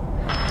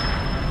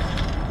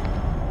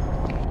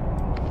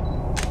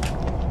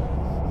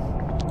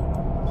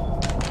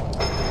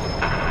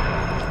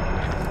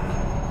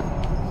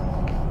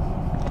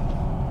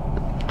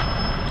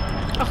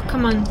 Oh,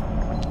 come on.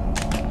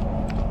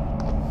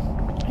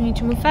 I need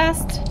to move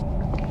fast.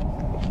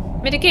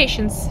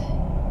 Medications.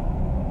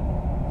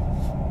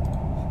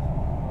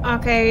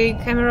 Okay,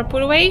 camera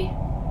put away.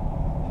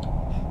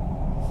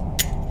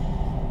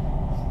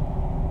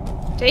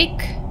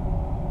 Take.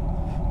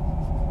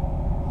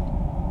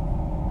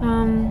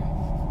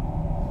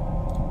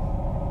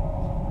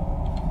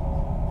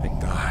 Thank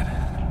God.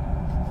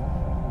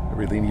 I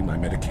really need my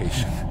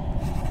medication.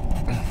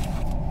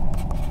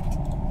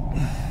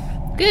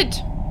 Good.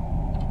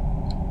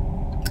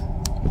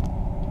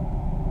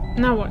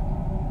 Now what?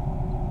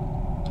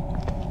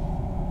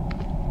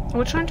 Are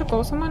we trying to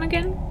call someone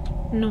again?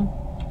 No.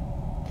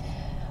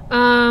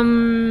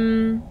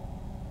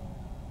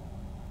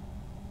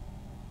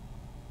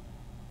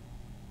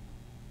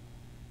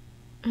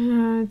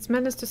 It's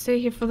madness to stay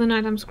here for the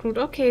night. I'm screwed.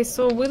 Okay,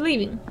 so we're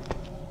leaving.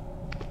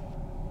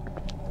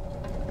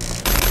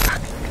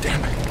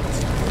 Damn it.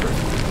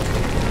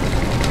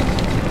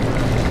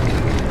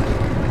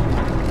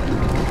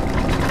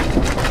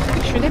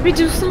 Should I be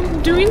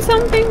doing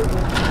something?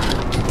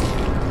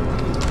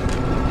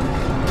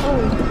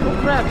 Oh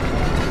crap.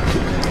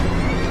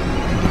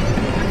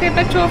 Okay,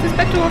 back to office,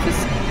 back to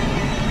office.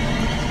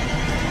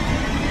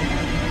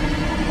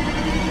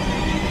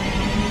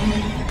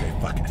 Okay,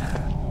 fuck it.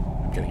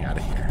 I'm getting out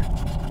of here.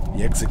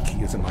 The exit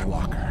key is in my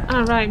locker.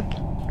 Alright.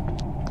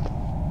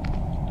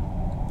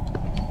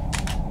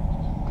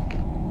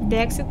 The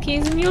exit key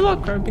is in your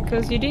locker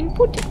because you didn't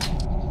put it.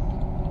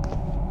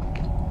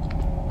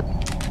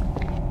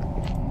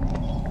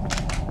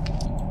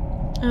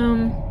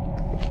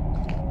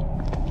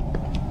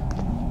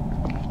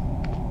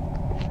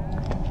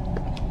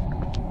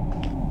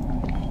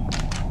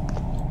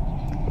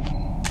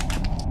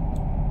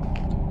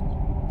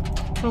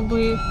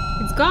 Probably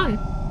it's gone.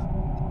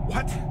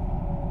 What?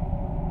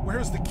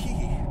 Where's the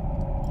key?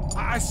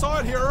 I saw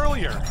it here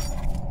earlier.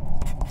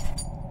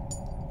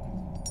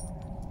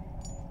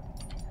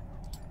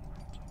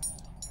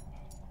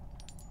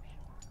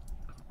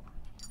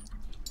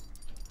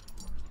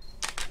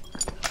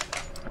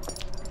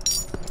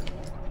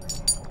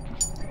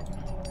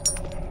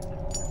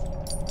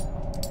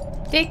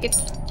 Take it.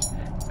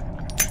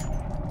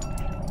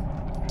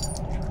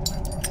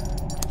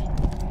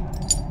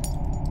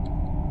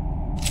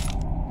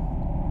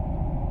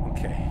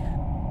 Okay.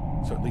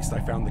 So at least I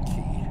found the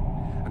key.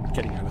 I'm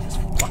getting out of this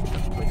fucked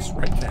up place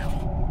right now.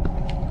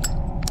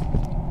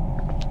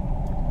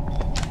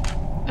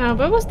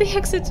 Where was the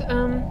exit?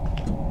 I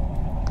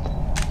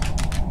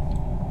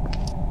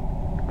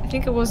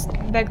think it was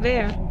back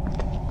there.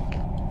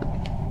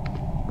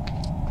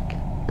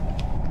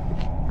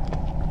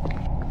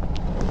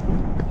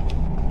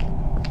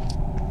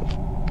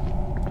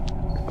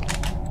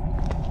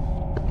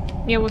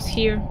 Yeah, it was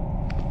here.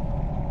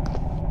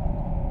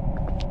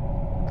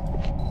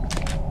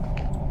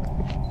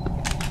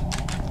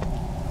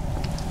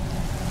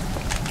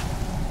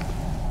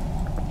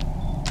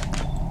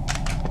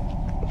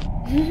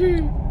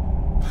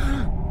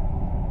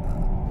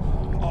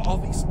 All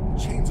these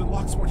chains and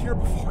locks weren't here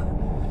before.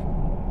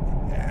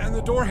 And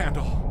the door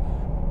handle.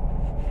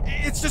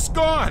 It's just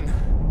gone!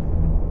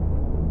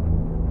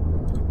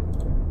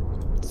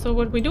 So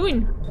what we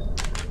doing?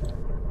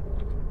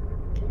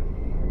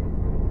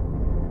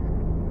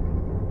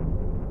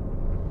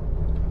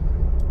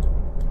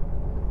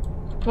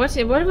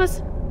 What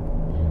was?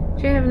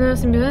 Should I have now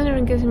some behavior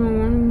in case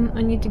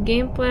I need the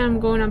game plan? I'm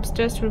going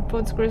upstairs to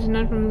report the crazy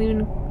night from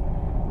leaving.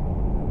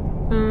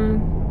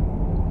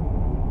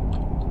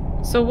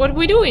 So what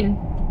we doing?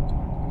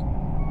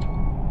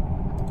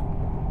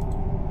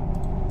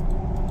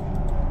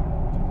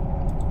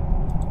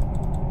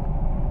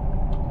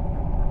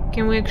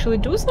 Can we actually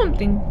do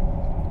something?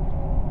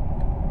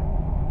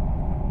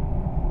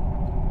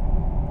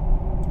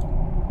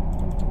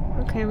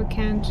 Okay, we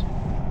can't.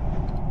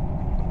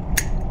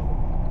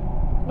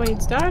 Wait,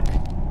 it's dark?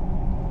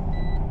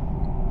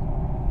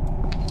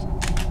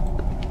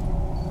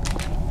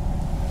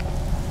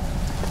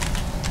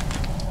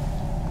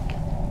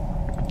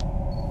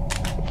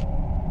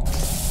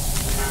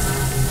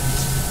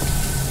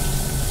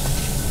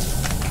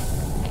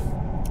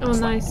 Oh, It's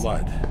nice.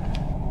 like blood.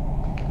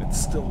 It's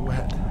still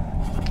wet.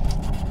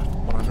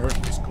 What on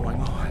earth is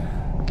going on?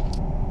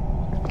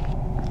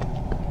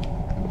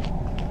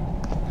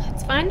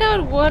 Let's find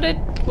out what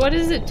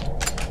is it?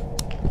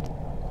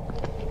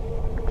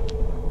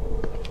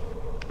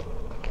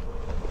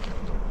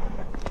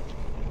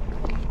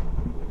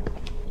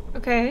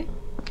 Okay.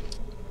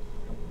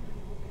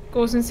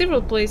 Goes in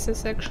several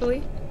places,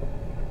 actually.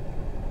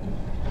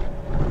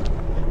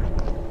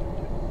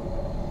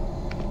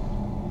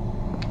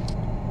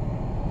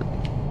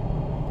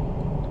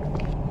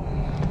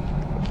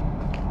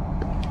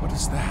 What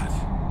is that?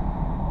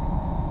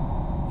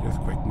 The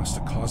earthquake must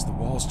have caused the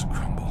walls to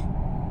crumble.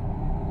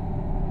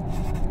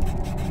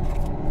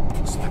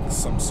 Looks like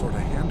some sort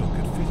of handle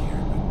could fit here,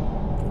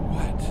 but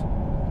what?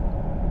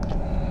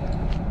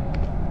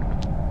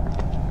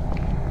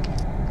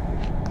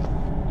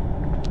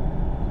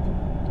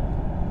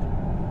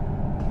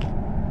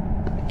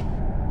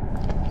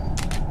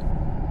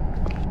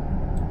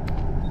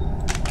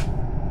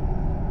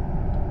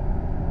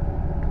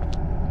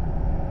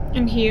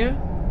 And here?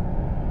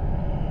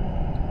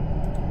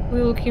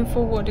 We're looking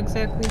for what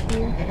exactly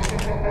here?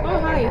 Oh,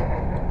 hi.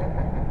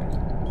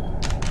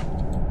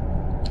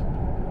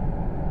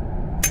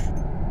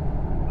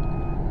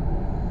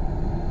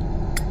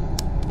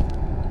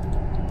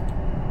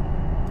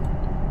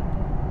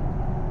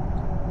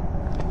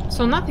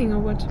 So nothing or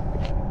what?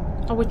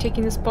 Are we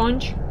taking a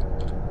sponge?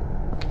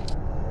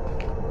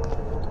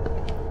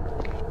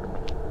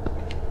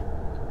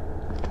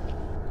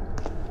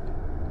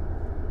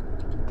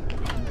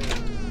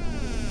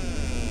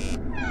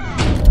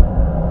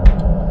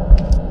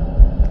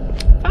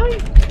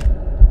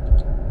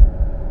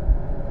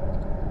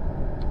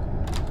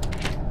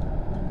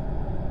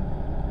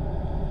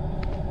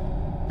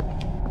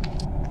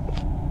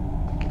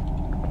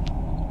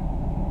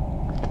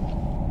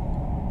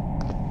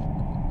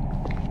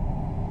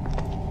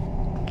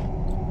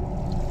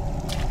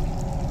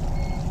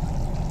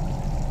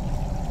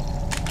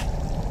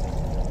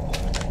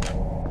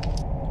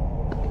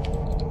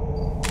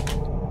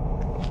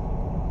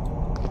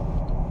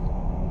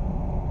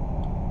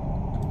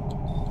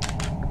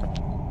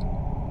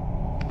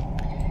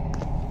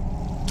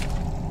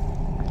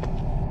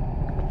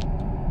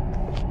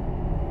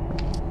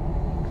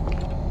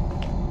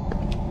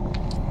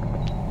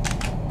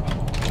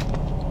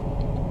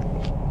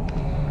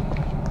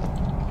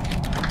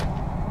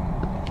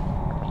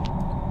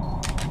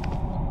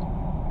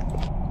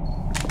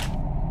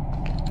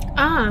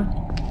 Ah.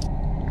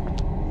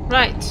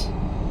 Right.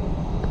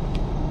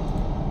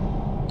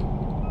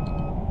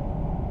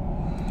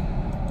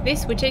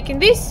 This, we're taking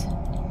this.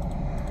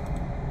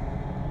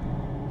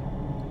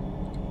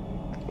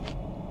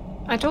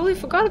 I totally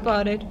forgot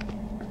about it.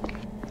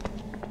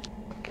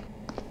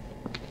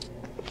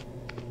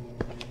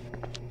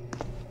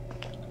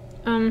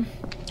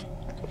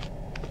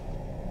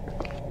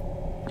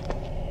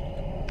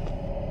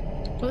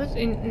 What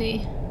in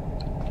the...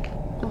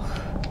 Oh.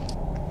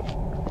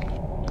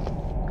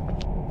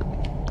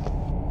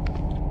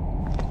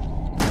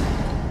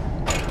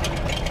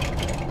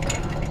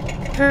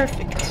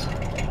 Perfect.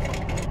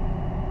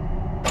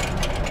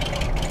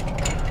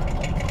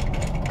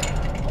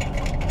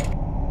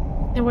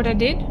 And what I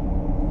did?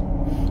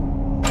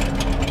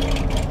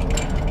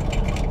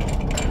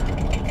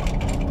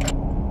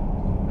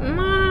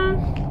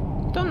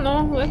 Don't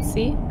know. Let's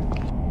see.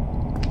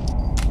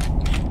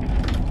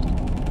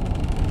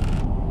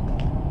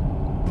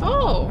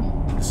 Oh.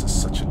 This is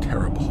such a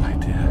terrible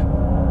idea.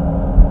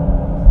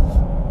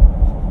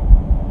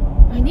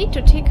 I need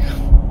to take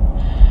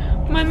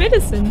my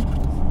medicine.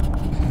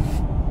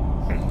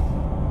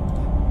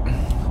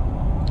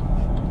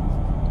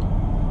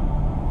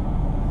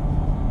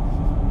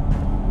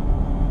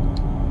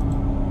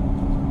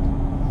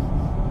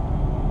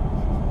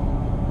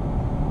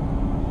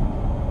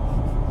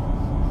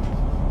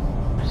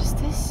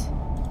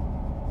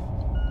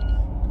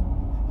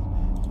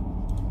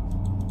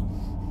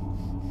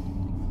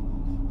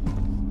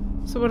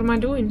 So what am I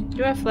doing?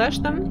 Do I flash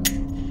them?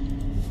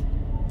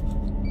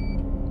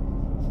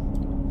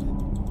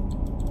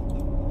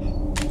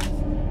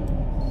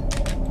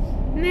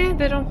 Nah,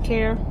 they don't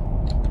care.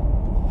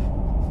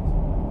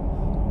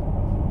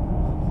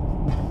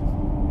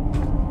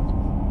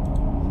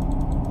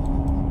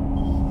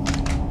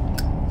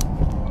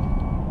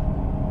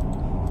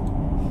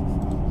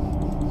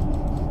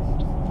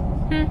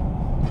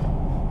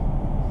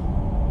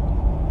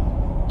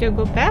 Do I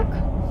go back?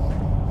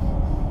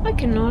 I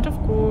cannot, of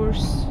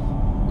course.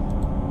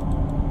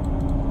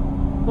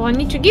 Well, I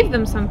need to give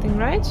them something,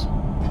 right?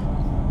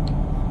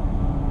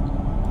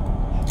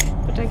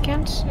 But I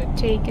can't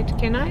take it,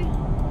 can I?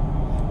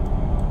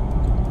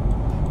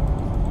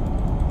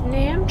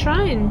 Nah, I'm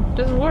trying.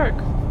 Doesn't work.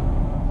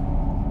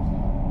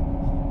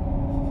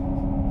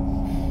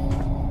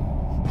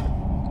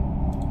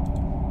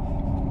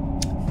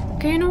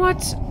 Okay, you know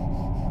what?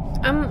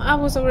 I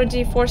was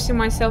already forcing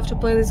myself to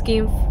play this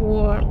game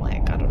for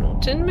like, I don't know,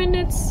 10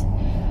 minutes.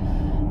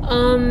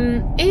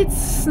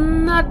 It's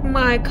not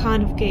my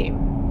kind of game.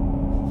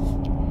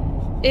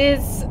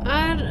 It's,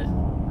 I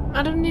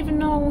don't even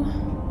know.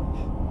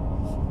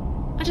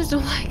 I just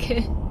don't like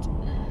it.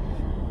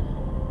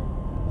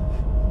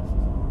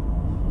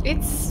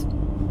 It's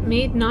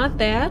made not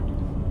bad,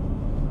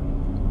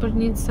 but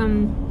needs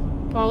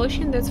some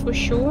polishing, that's for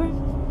sure.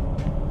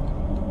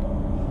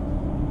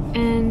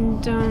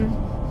 And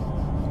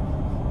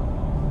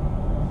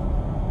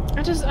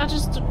I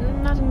just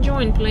not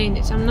enjoying playing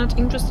it. I'm not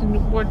interested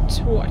in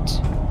what.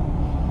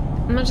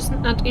 I'm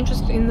not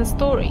interested in the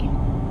story,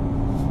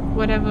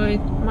 whatever it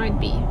might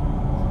be.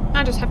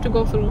 I just have to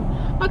go through.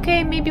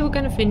 Okay, maybe we're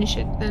gonna finish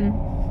it then,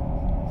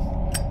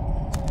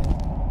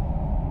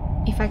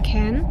 if I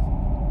can.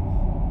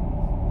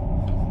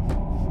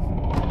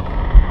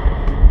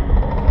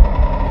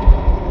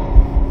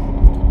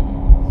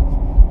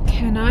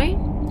 Can I?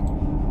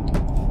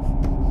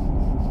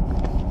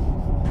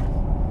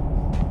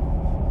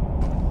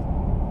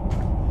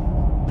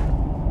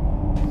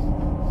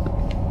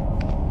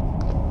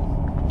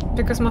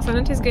 Because my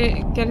sanity is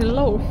getting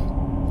low.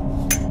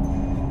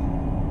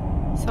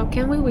 So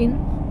can we win?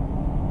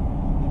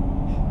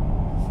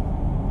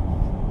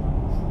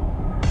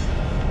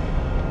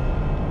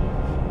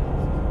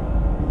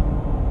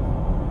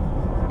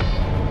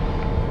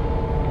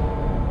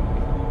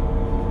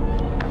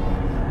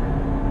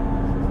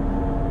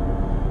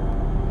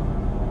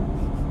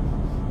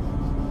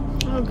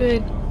 Oh,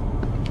 good.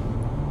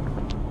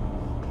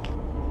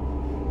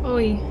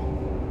 Oi.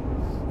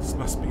 This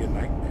must be a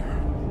nightmare.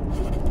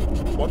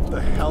 What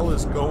the hell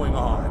is going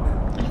on?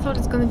 I thought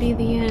it's gonna be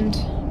the end.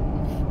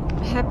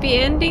 A happy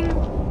ending?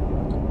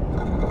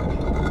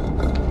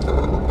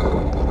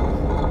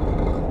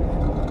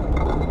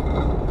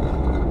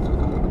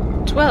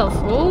 "12.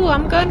 Oh,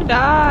 I'm gonna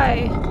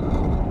die.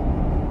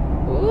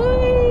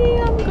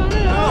 Ooh, I'm gonna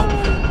die.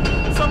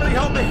 No! Somebody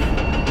help me!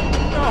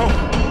 No!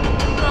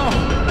 No!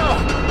 No!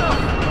 No!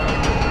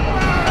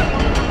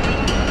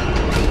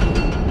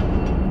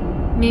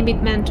 Maybe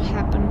it meant to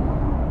happen.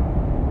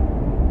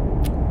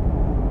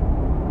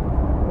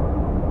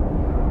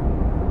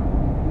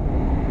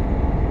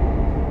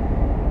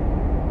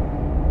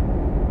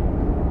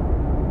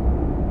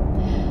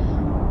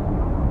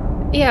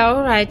 Yeah,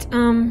 alright.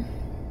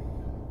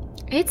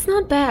 It's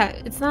not bad.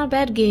 It's not a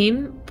bad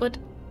game, but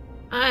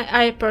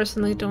I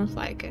personally don't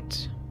like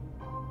it.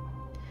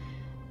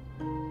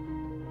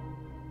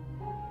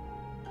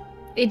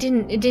 It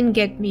didn't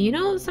get me, you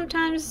know?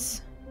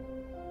 Sometimes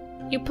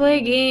you play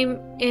a game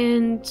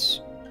and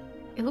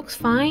it looks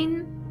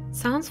fine,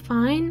 Sounds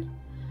fine,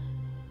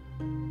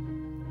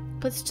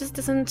 but it just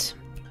doesn't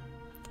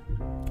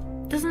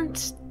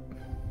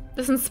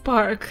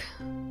spark.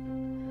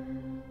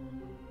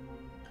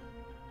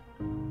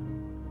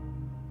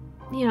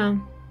 Yeah.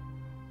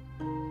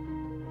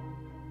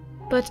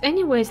 But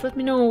anyways, let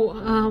me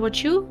know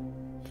what you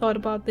thought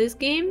about this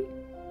game.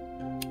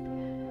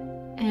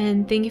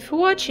 And thank you for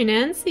watching,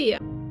 and see ya!